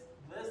this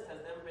list has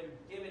never been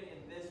given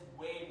in this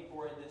way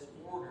before, in this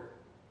order.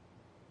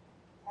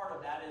 Part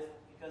of that is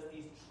because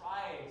these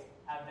tribes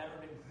have never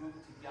been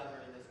grouped together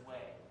in this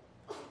way.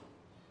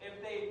 If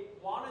they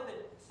wanted the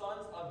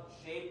sons of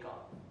Jacob,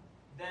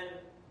 then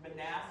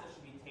Manasseh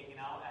should be taken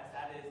out, as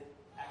that is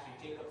actually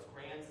Jacob's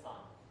grandson,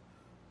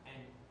 and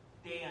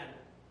Dan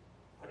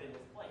put in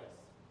his place.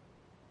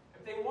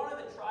 If they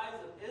wanted the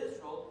tribes of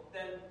Israel,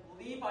 then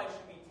Levi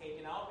should be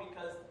taken out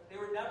because they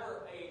were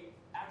never an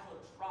actual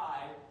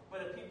tribe,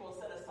 but a people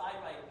set aside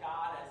by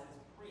God as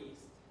his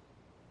priest.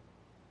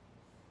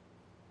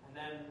 And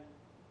then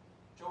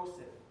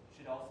Joseph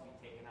should also be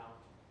taken out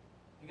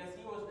because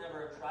he was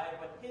never a tribe,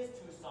 but his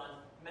 2 sons,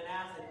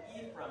 Manasseh and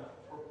Ephraim,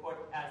 were put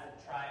as the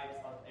tribes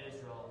of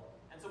Israel.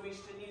 And so we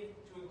should need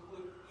to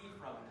include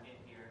Ephraim in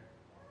here,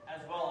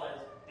 as well as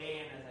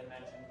Dan, as I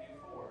mentioned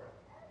before.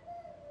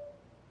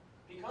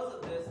 Because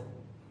of this,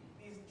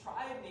 these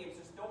tribe names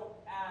just don't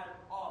add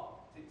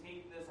up to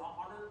take this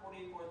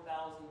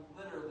 144,000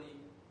 literally,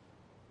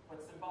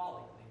 but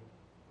symbolically.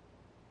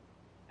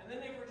 And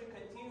then if we're to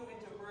continue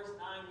into verse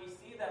 9, we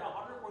see that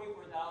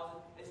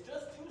 144,000 is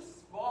just too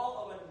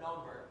small of a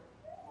number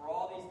for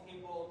all these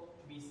people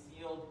to be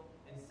sealed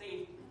in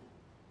safety.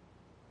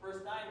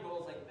 Verse 9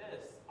 goes like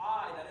this: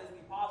 I, that is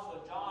the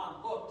Apostle John,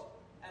 looked,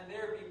 and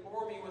there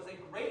before me was a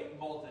great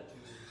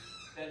multitude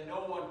that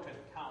no one could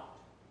count,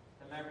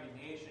 from every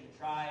nation,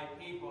 tribe,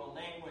 people,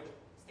 language,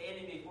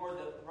 standing before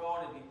the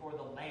throne and before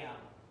the Lamb.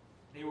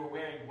 They were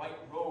wearing white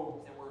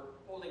robes and were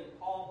holding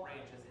palm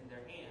branches in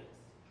their hands.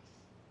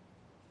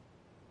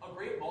 A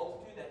great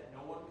multitude that no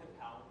one could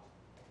count.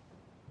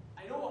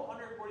 I know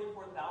 144,000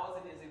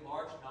 is a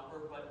large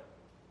number, but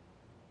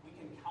we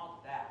can count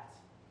that.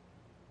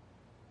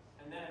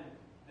 And then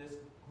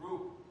this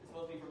group is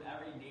supposed to be from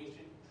every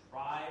nation,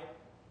 tribe,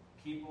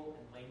 people,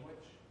 and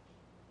language.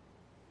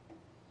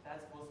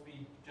 That's supposed to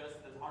be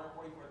just this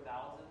 144,000.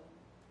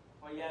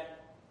 But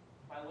yet,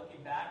 by looking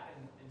back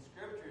in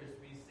scriptures,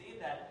 we see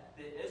that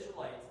the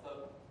Israelites,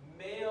 the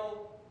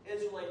male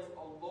Israelites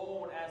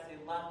alone, as they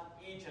left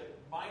Egypt,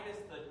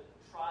 minus the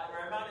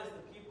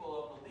people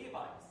of the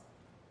Levites,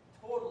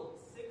 totaled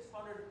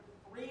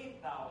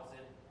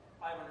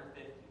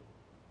 603,550.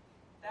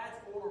 That's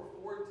over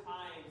 4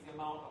 times the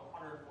amount of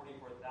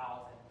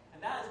 144,000.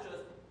 And that is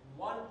just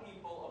one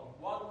people of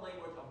one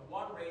language, of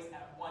one race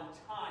at one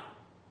time.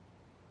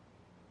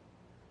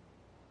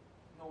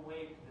 No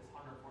way could this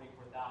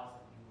 144,000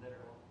 be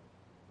literal.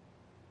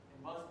 It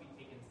must be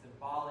taken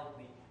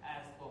symbolically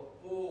as the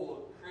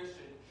whole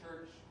Christian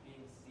church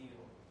being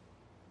sealed.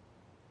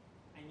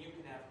 And you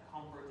can have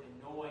comfort in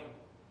knowing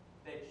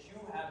that you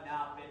have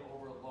not been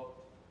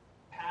overlooked,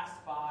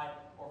 passed by,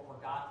 or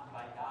forgotten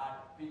by God,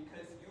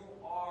 because you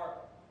are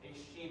a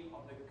sheep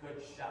of the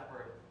Good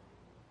Shepherd.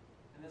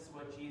 And this is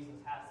what Jesus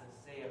has to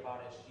say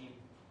about his sheep.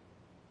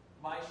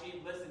 My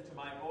sheep listen to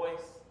my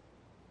voice.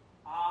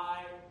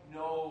 I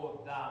know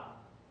them,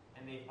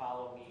 and they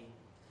follow me.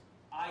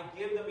 I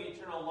give them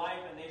eternal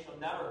life, and they shall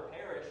never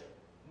perish.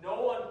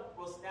 No one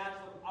will snatch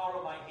them out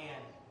of my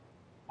hand.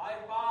 My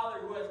Father,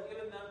 who has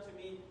given them to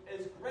me,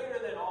 is greater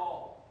than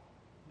all.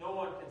 No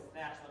one can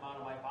snatch them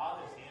out of my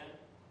Father's hand.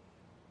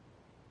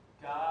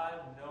 God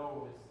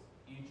knows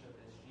each of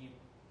his sheep.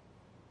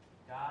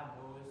 God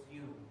knows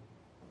you.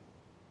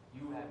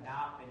 You have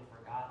not been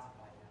forgotten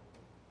by him.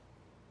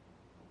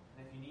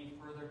 And if you need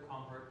further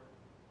comfort,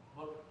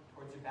 look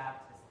towards your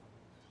baptism.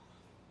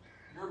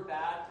 Your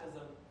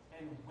baptism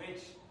in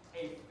which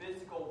a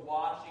physical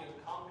washing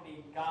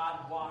accompanied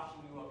God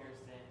washing you of your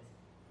sins.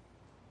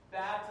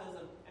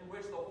 Baptism in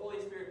which the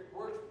Holy Spirit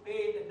worked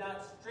faith and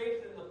not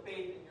strengthened the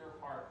faith in your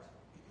heart.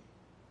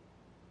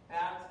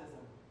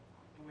 Baptism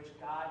in which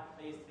God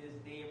placed his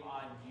name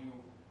on you,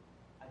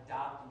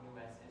 adopting you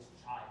as his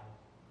child.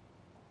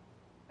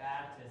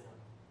 Baptism,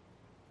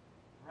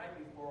 right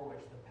before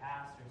which the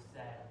pastor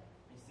said,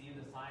 receive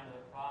the sign of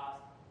the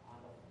cross on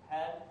the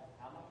head and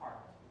on the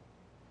heart,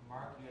 to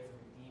mark you as a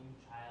redeemed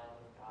child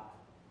of God.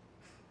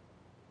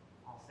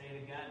 I'll say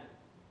it again.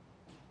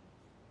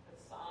 The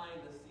sign,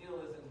 the seal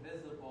is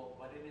invisible,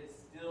 but it is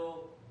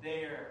still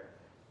there.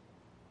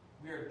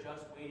 We are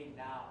just waiting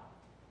now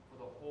for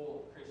the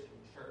whole Christian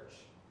church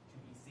to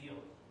be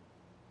sealed.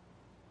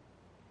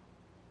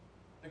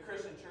 The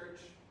Christian church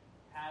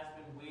has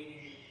been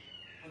waiting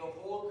for the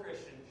whole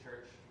Christian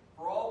church,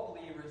 for all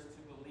believers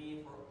to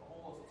believe for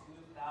almost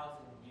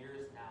 2,000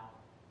 years now.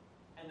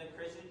 And the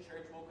Christian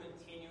church will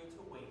continue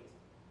to wait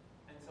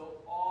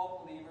until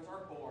all believers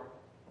are born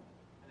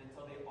and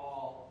until they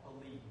all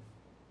believe.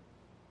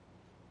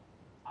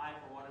 I,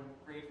 for one, am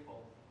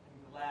grateful and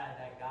glad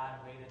that God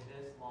waited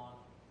this long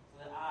so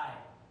that I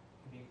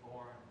can be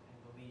born and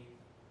believe.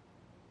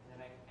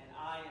 And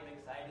I am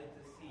excited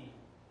to see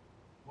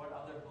what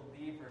other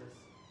believers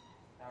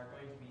that are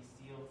going to be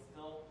sealed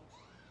still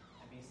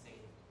and be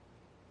saved.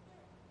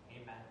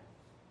 Amen.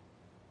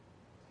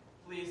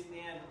 Please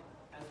stand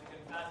as we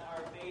confess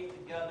our faith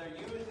together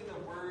using the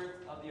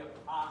words of the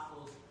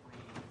Apostles'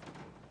 Creed.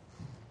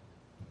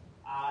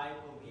 I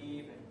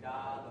believe in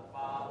God the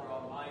Father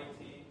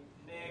Almighty,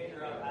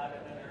 maker of heaven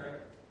and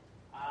earth.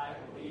 I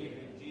believe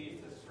in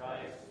Jesus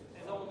Christ,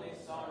 his only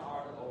Son,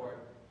 our Lord,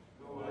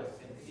 who was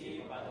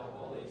conceived by the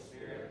Holy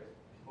Spirit,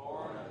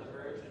 born of the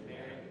Virgin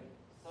Mary,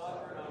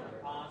 suffered under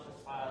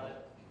Pontius Pilate,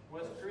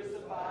 was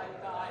crucified,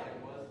 died,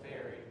 and was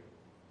buried.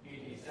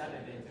 He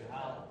descended into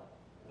hell.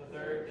 The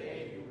third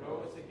day he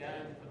rose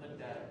again from the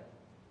dead.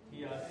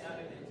 He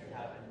ascended into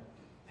heaven,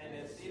 and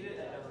is seated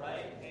at the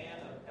right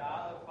hand of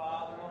God the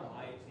Father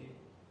Almighty.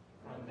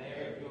 From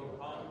there he will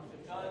come to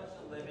judge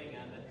the living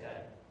and the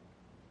dead.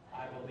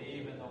 I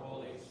believe in the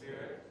Holy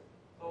Spirit,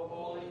 the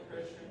holy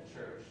Christian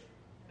church,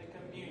 the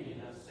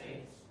communion of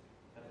saints,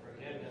 the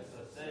forgiveness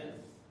of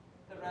sins,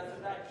 the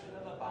resurrection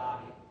of the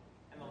body,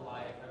 and the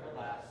life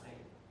everlasting.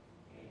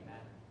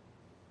 Amen.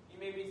 You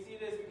may be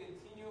seated as we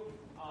continue,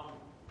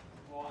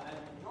 and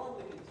we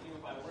normally continue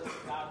by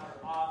worshiping God for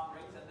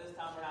offerings. At this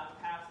time, we're not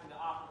passing the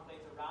offering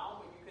plates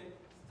around, but you can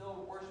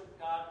still worship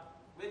God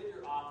with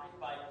your offering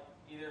by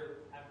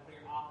either putting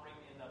your offering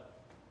in the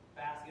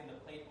basket in the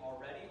plate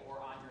already or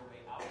on your way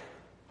out.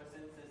 But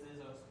since this is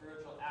a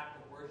spiritual act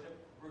of worship,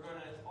 we're going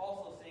to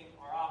also sing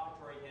our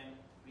offertory hymn,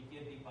 We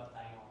Give Thee But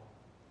Thine Own.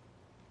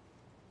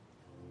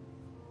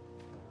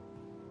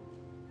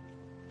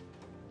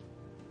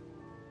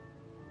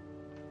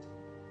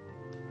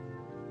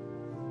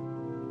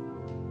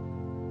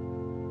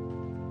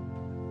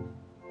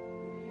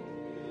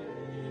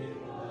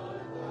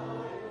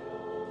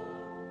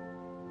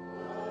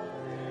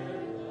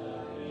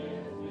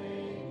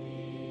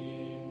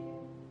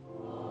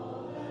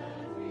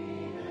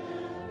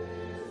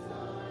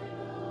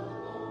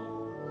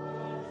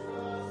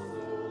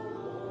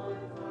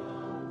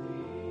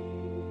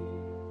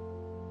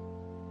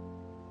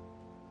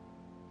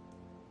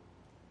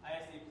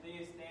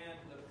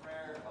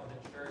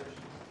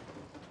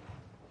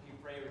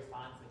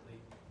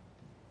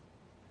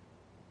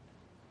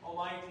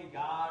 Almighty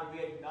God,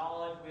 we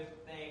acknowledge with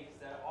thanks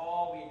that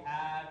all we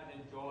have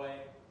and enjoy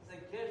is a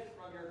gift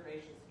from your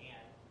gracious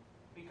hand.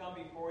 We come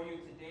before you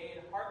today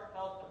in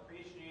heartfelt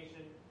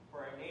appreciation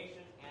for our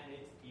nation and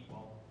its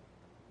people.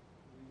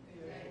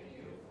 We thank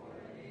you for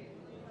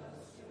enabling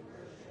us to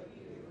worship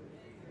you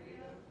in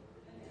freedom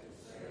and to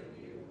serve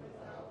you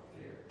without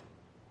fear.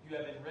 You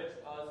have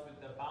enriched us with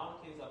the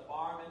bounties of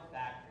farm and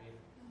factory,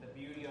 the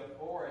beauty of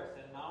forest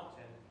and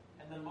mountain,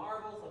 and the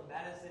marvels of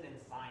medicine and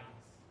science.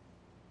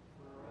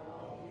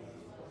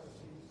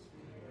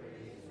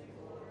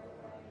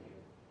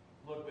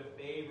 Look with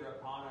favor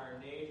upon our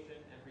nation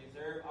and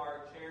preserve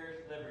our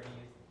cherished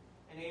liberties.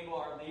 Enable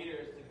our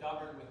leaders to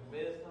govern with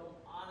wisdom,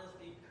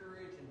 honesty,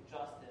 courage, and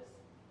justice.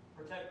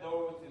 Protect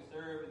those who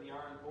serve in the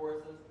armed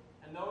forces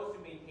and those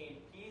who maintain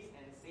peace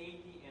and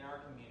safety in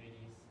our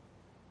communities.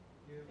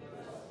 Give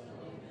us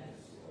willingness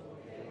to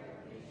obey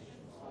our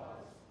nation's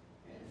laws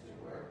and to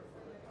work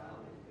for the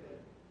common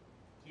good.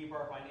 Keep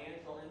our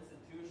financial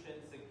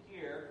institutions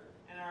secure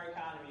and our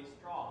economy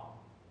strong.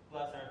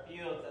 Bless our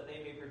fields that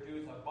they may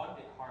produce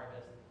abundant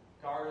harvest.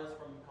 Guard us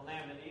from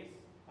calamities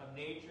of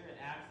nature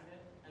and accident,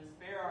 and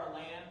spare our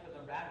land from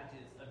the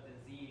ravages of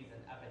disease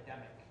and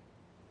epidemic.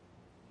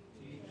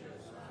 Teach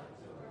us not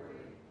to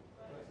worry,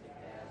 but to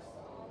cast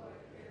all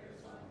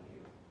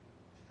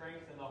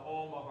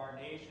home of our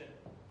nation.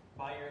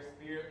 By your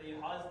Spirit, lead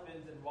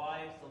husbands and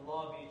wives to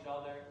love each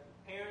other,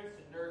 parents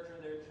to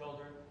nurture their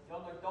children,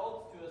 young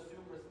adults to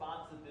assume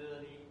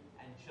responsibility,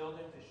 and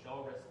children to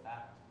show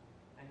respect.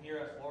 And hear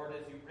us, Lord,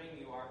 as you bring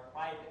you our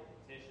private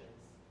petitions.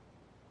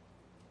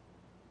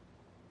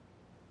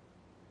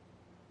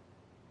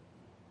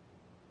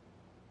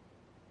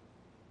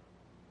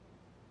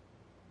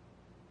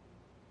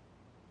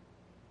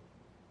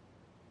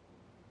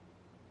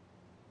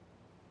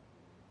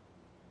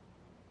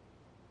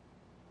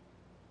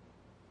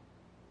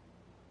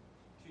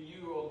 To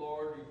you, O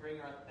Lord, we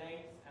bring our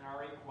thanks and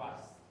our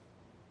requests.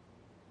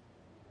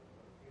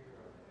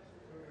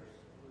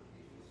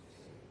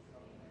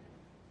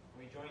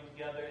 We join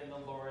together in the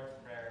Lord's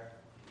Prayer.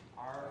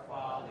 Our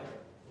Father,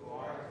 who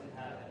art in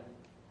heaven,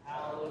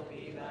 hallowed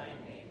be thy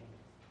name.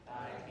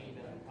 Thy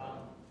kingdom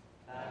come,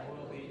 thy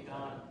will be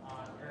done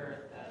on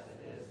earth as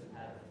it is in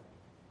heaven.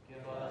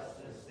 Give us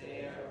this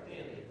day our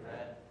daily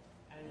bread,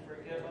 and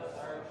forgive us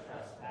our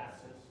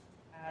trespasses,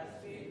 as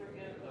we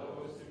forgive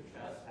those who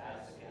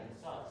trespass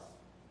against us.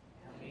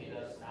 And lead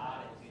us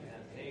not into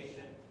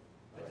temptation,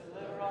 but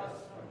deliver us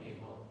from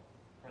evil.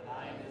 For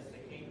thine is the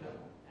kingdom,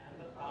 and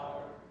the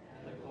power,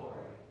 and the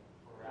glory,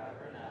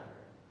 forever and ever.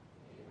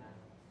 Amen.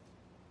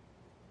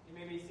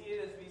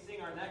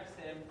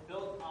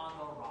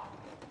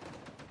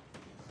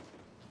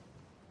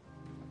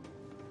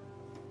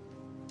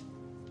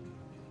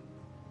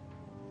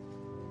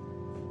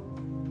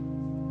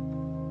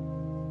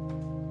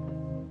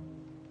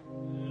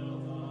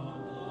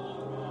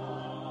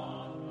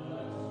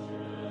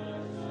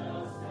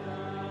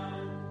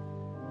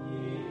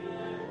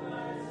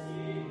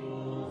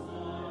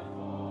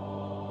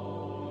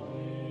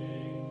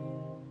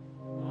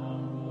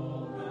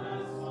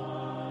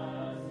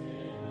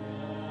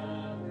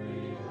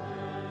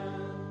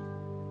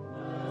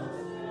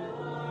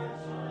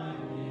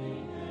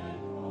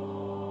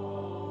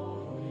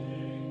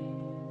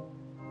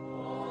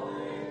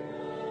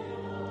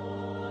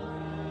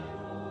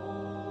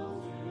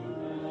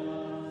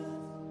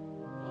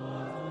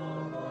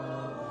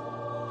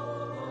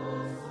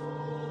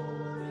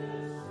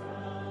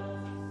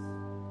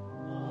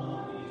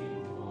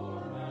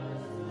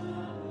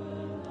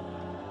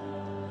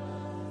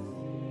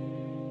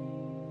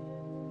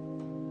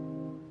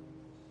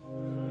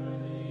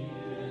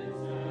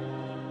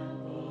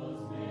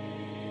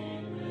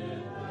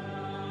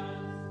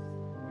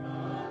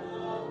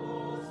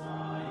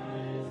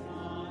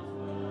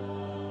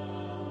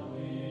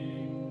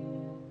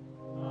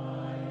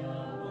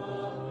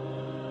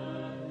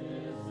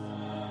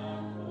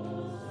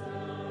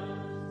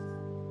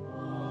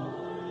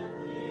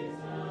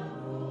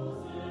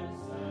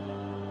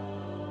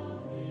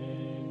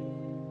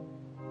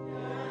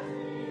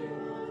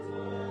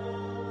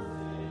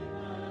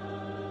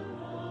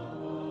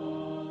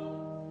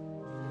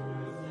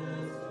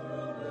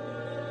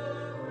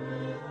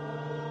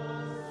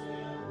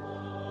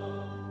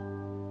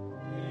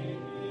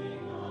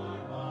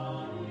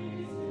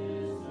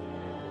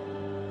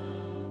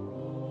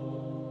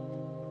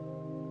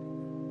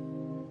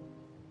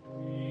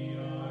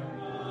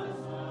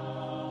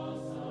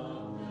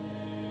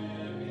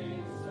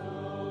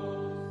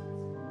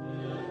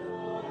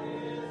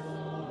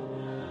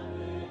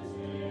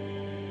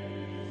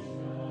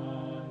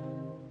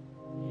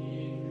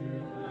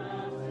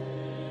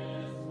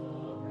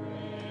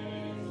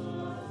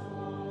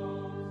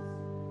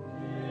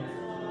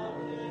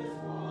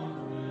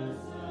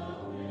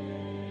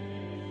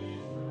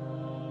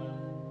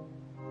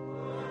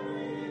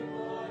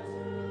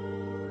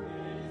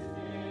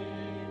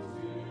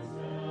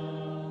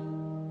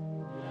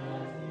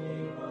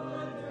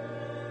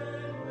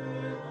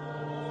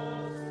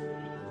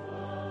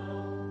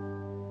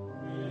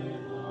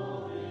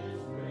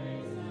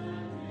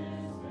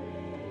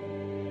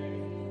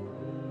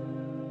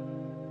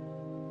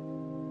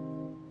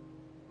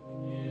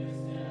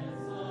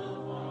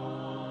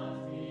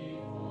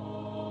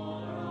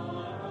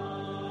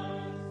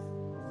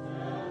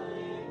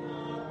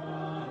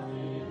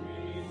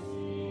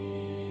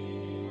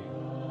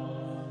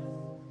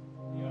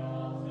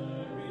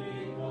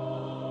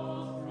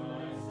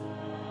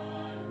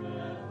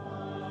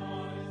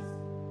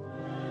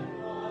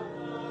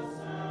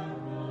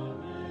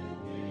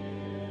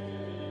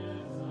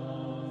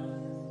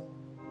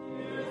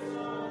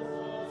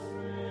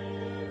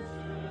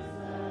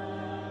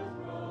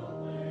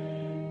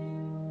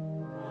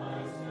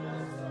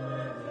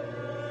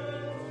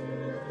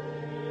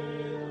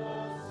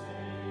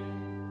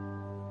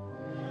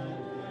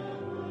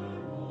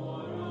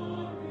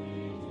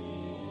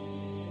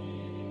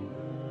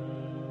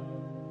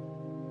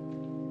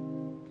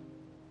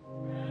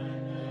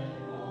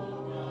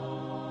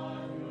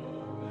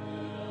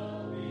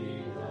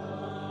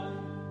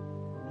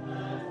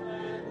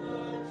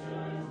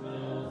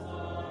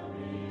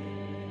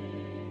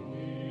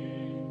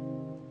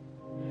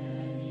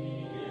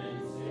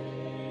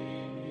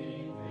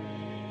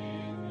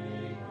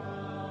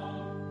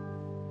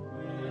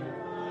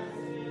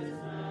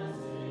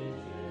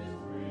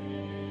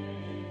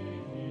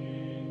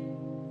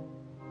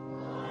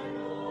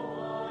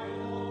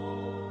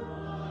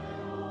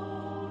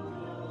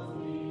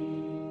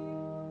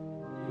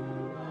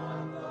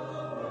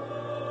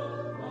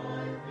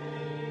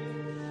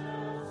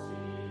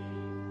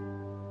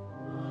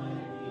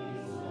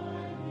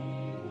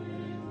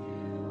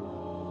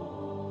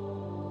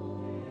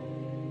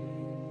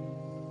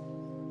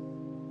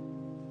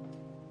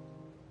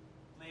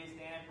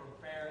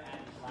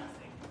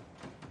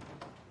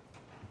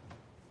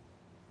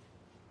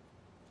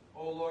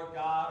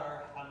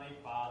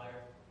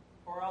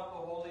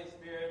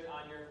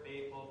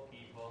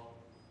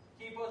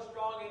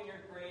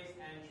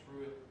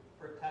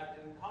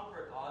 and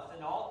comfort us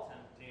in all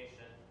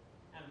temptation,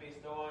 and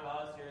bestow on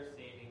us your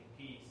saving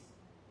peace.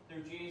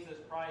 Through Jesus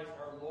Christ,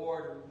 our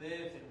Lord, who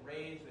lives and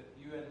reigns with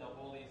you in the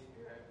Holy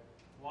Spirit,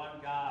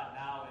 one God,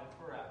 now and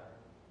forever.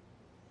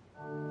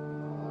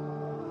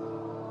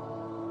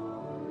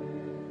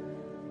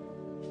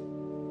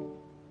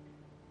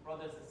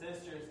 Brothers and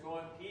sisters, go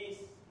in peace,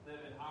 live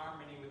in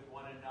harmony with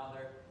one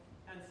another,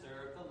 and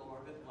serve the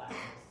Lord with gladness.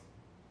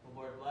 The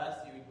Lord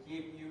bless you and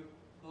keep you.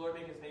 The Lord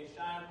make his face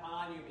shine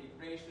upon you, be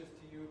gracious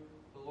to you.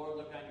 The Lord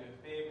look on you in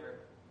favor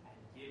and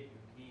give you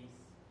peace.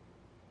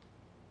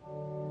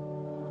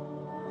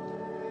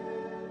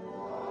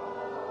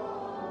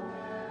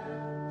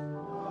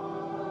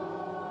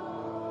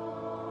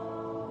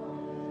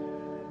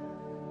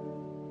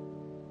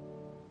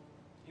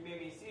 You may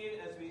be seated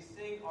as we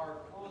sing our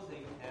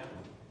closing hymn,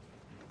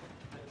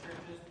 The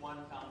Church's One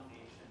Foundation.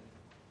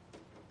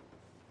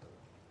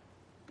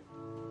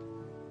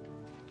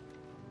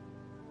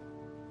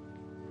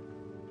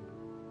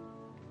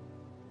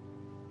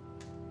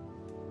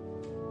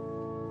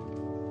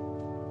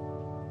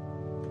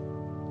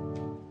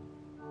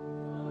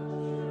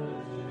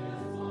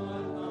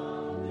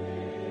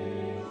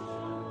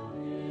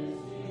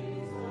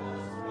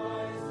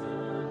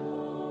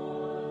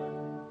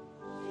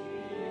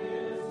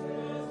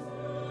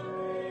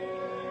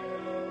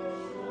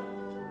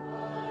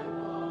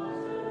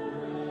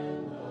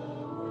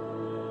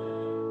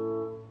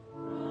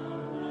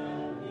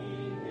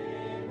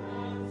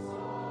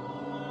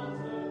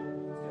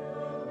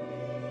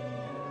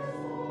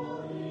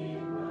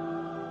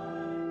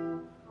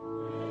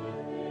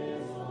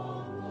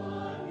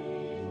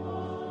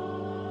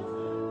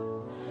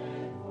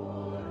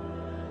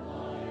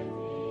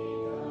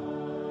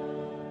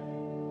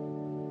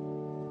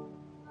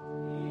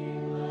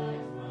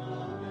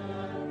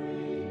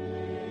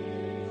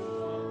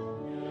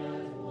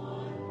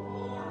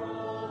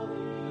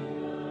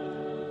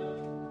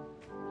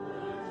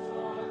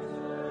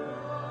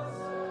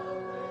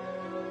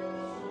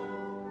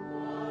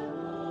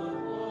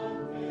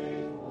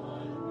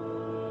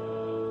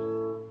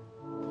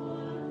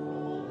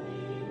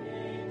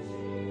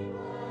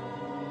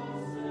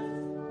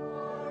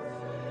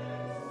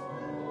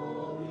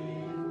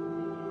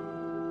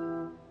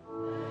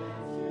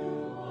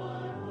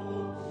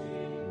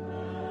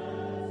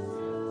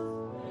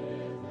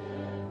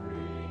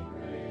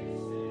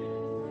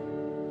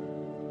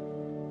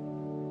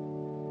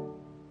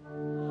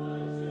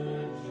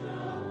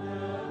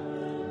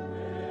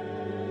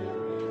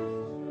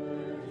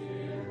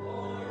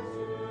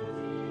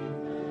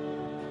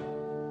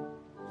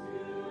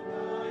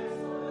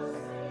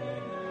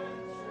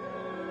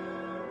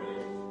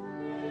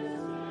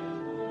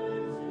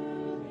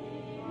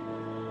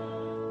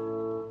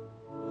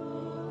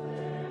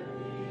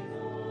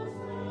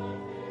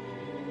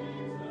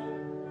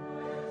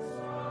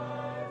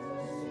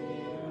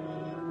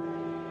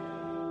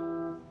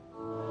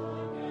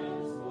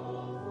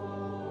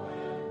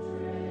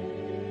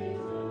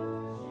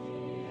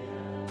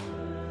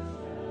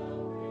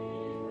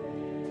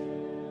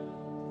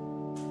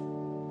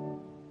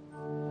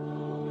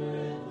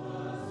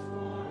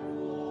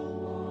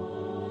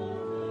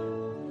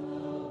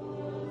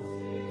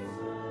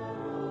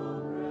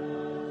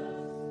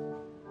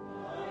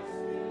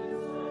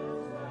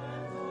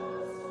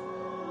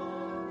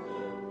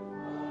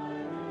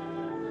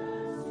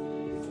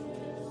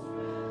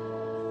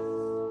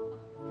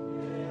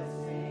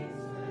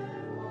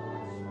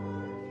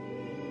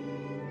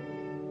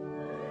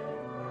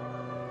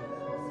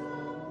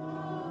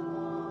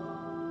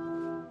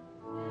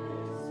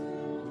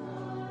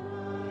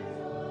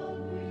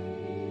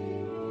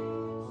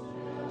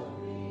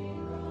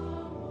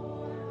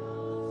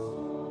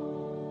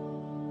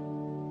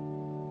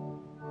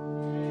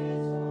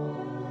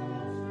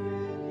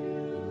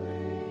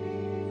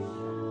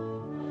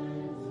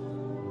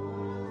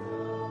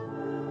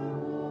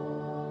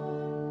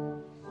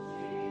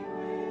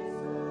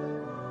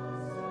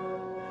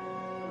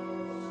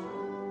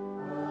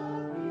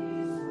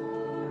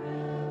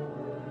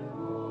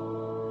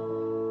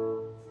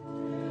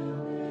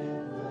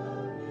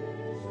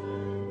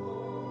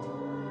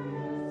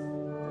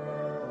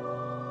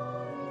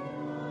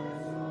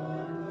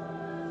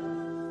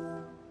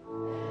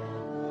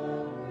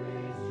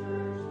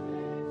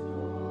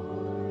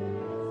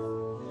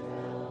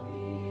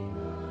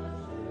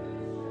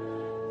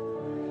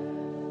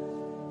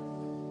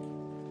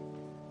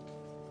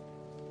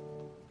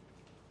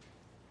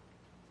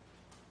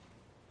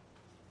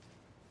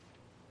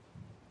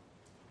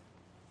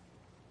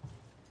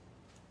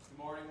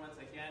 Morning once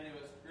again. It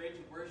was great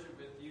to worship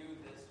with you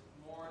this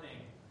morning.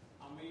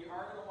 We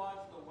are going to watch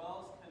the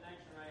WELS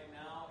connection right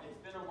now. It's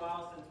been a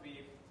while since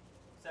we've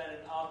set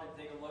it up and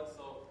take a look,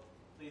 so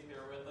please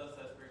bear with us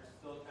as we're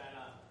still trying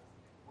to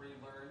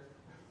relearn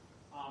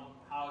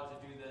how to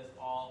do this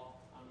all,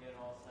 get it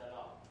all set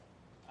up.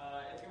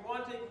 If you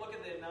want to take a look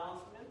at the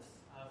announcements,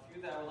 a few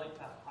that I would like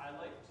to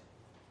highlight.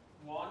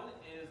 One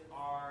is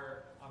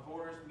our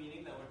voters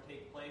meeting that would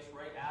take place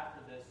right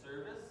after this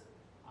service.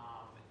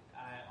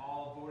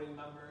 All voting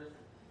members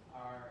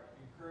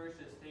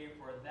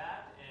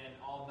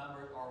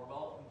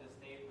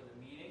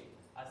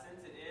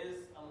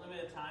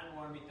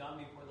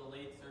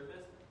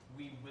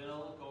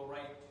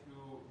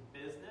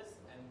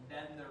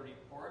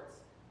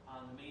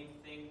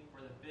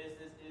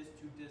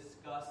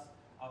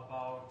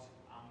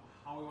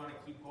we want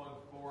to keep going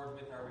forward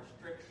with our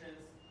restrictions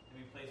that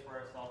we place for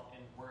ourselves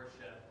in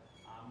worship.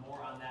 More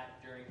on that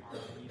during our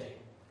meeting.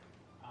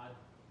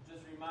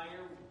 Just a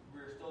reminder,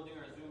 we're still doing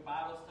our Zoom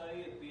Bible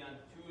study. It'll be on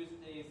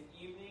Tuesdays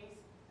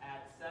evenings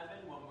at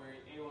 7 when we're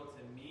able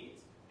to meet.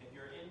 If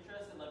you're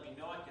interested, let me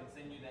know. I can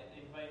send you that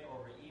invite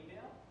over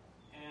email.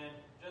 And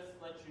just to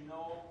let you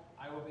know,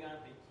 I will be on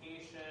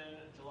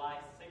vacation July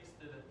 6th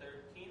to the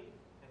 13th.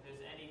 If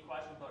there's any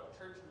questions about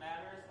church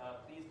matters,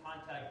 please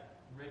contact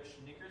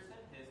Rich Nickerson.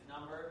 His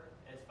number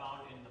is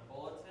found in the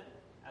bulletin,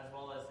 as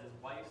well as his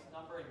wife's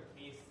number in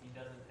case he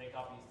doesn't pick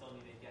up and you still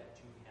need to get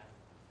to him.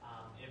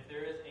 If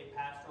there is a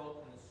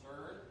pastoral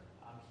concern,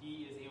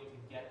 he is able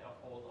to get a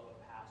hold of a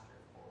pastor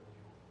for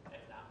you,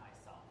 if not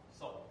myself.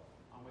 So,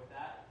 with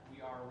that,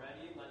 we are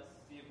ready. Let's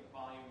see if the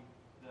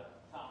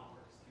sound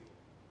works too.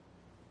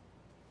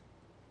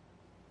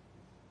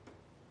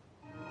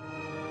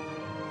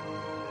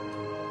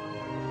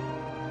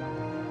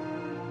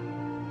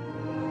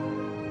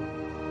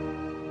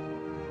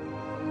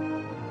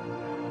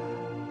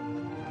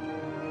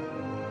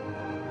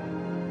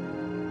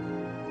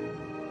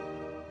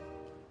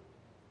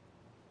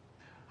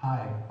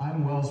 Hi,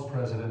 I'm WELS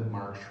President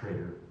Mark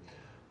Schrader.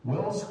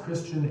 WELS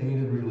Christian Aid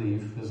and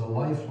Relief is a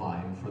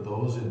lifeline for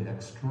those in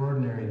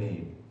extraordinary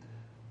need,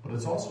 but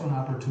it's also an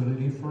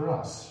opportunity for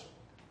us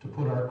to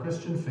put our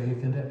Christian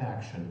faith into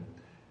action,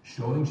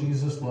 showing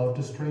Jesus' love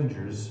to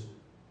strangers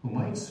who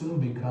might soon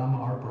become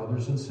our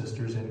brothers and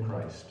sisters in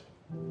Christ.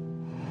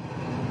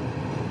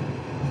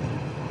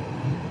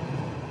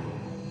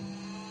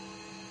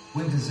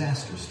 When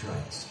disaster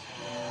strikes,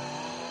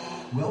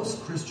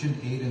 WELS Christian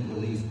Aid and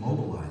Relief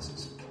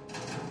mobilizes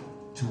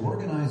to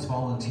organize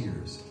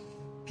volunteers,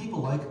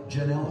 people like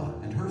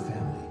Janella and her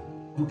family,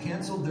 who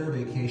canceled their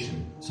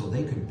vacation so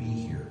they could be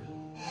here,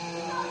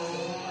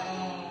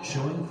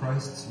 showing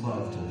Christ's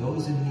love to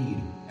those in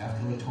need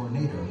after a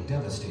tornado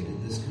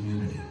devastated this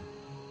community.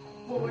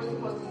 Well, we're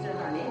supposed to serve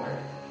our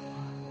neighbor.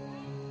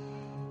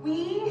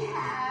 We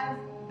have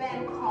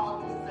been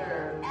called to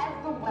serve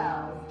as the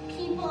WELS.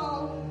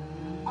 People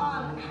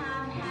have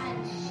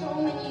had so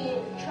many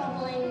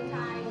troubling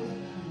times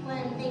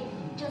when they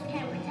just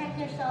can't protect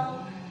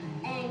themselves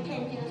and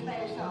can't do this by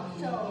themselves.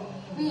 So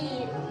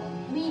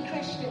we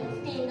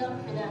Christians stand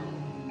up for them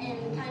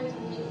in times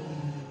of need.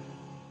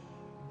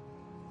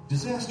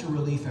 Disaster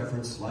relief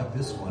efforts like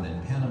this one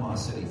in Panama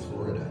City,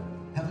 Florida,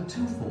 have a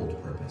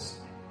twofold purpose.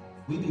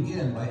 We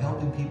begin by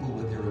helping people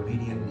with their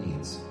immediate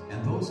needs,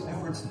 and those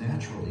efforts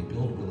naturally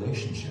build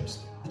relationships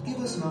that give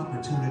us an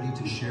opportunity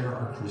to share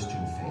our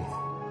Christian faith.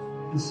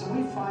 And so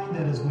we find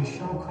that as we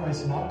show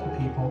Christ's love to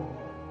people,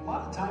 a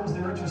lot of times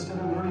they're interested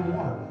in learning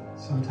more.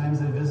 Sometimes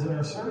they visit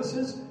our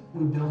services,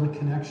 we build a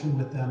connection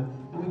with them,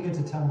 and we get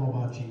to tell them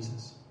about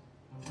Jesus.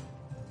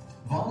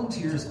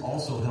 Volunteers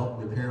also help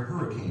repair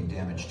hurricane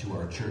damage to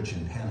our church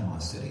in Panama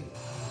City.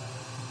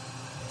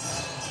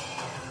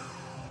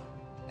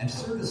 And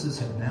services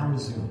have now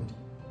resumed.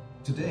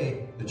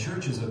 Today, the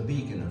church is a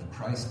beacon of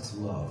Christ's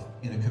love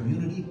in a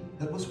community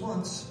that was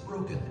once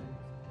broken.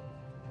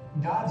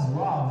 God's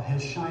love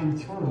has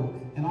shined through,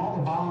 and all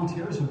the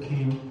volunteers who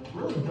came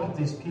really built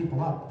these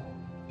people up.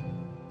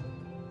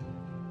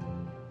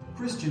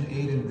 Christian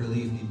Aid and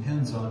Relief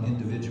depends on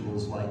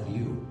individuals like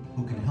you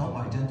who can help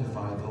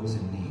identify those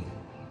in need.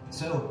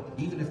 So,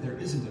 even if there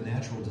isn't a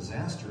natural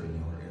disaster in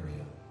your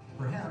area,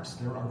 perhaps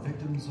there are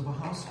victims of a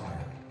house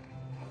fire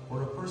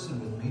or a person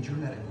with major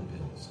medical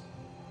bills.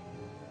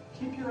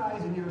 Keep your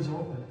eyes and ears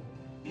open.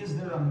 Is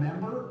there a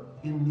member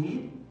in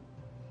need?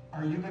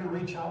 Are you going to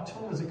reach out to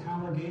them as a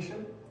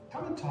congregation?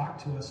 Come and talk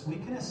to us. We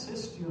can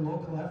assist your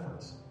local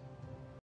efforts.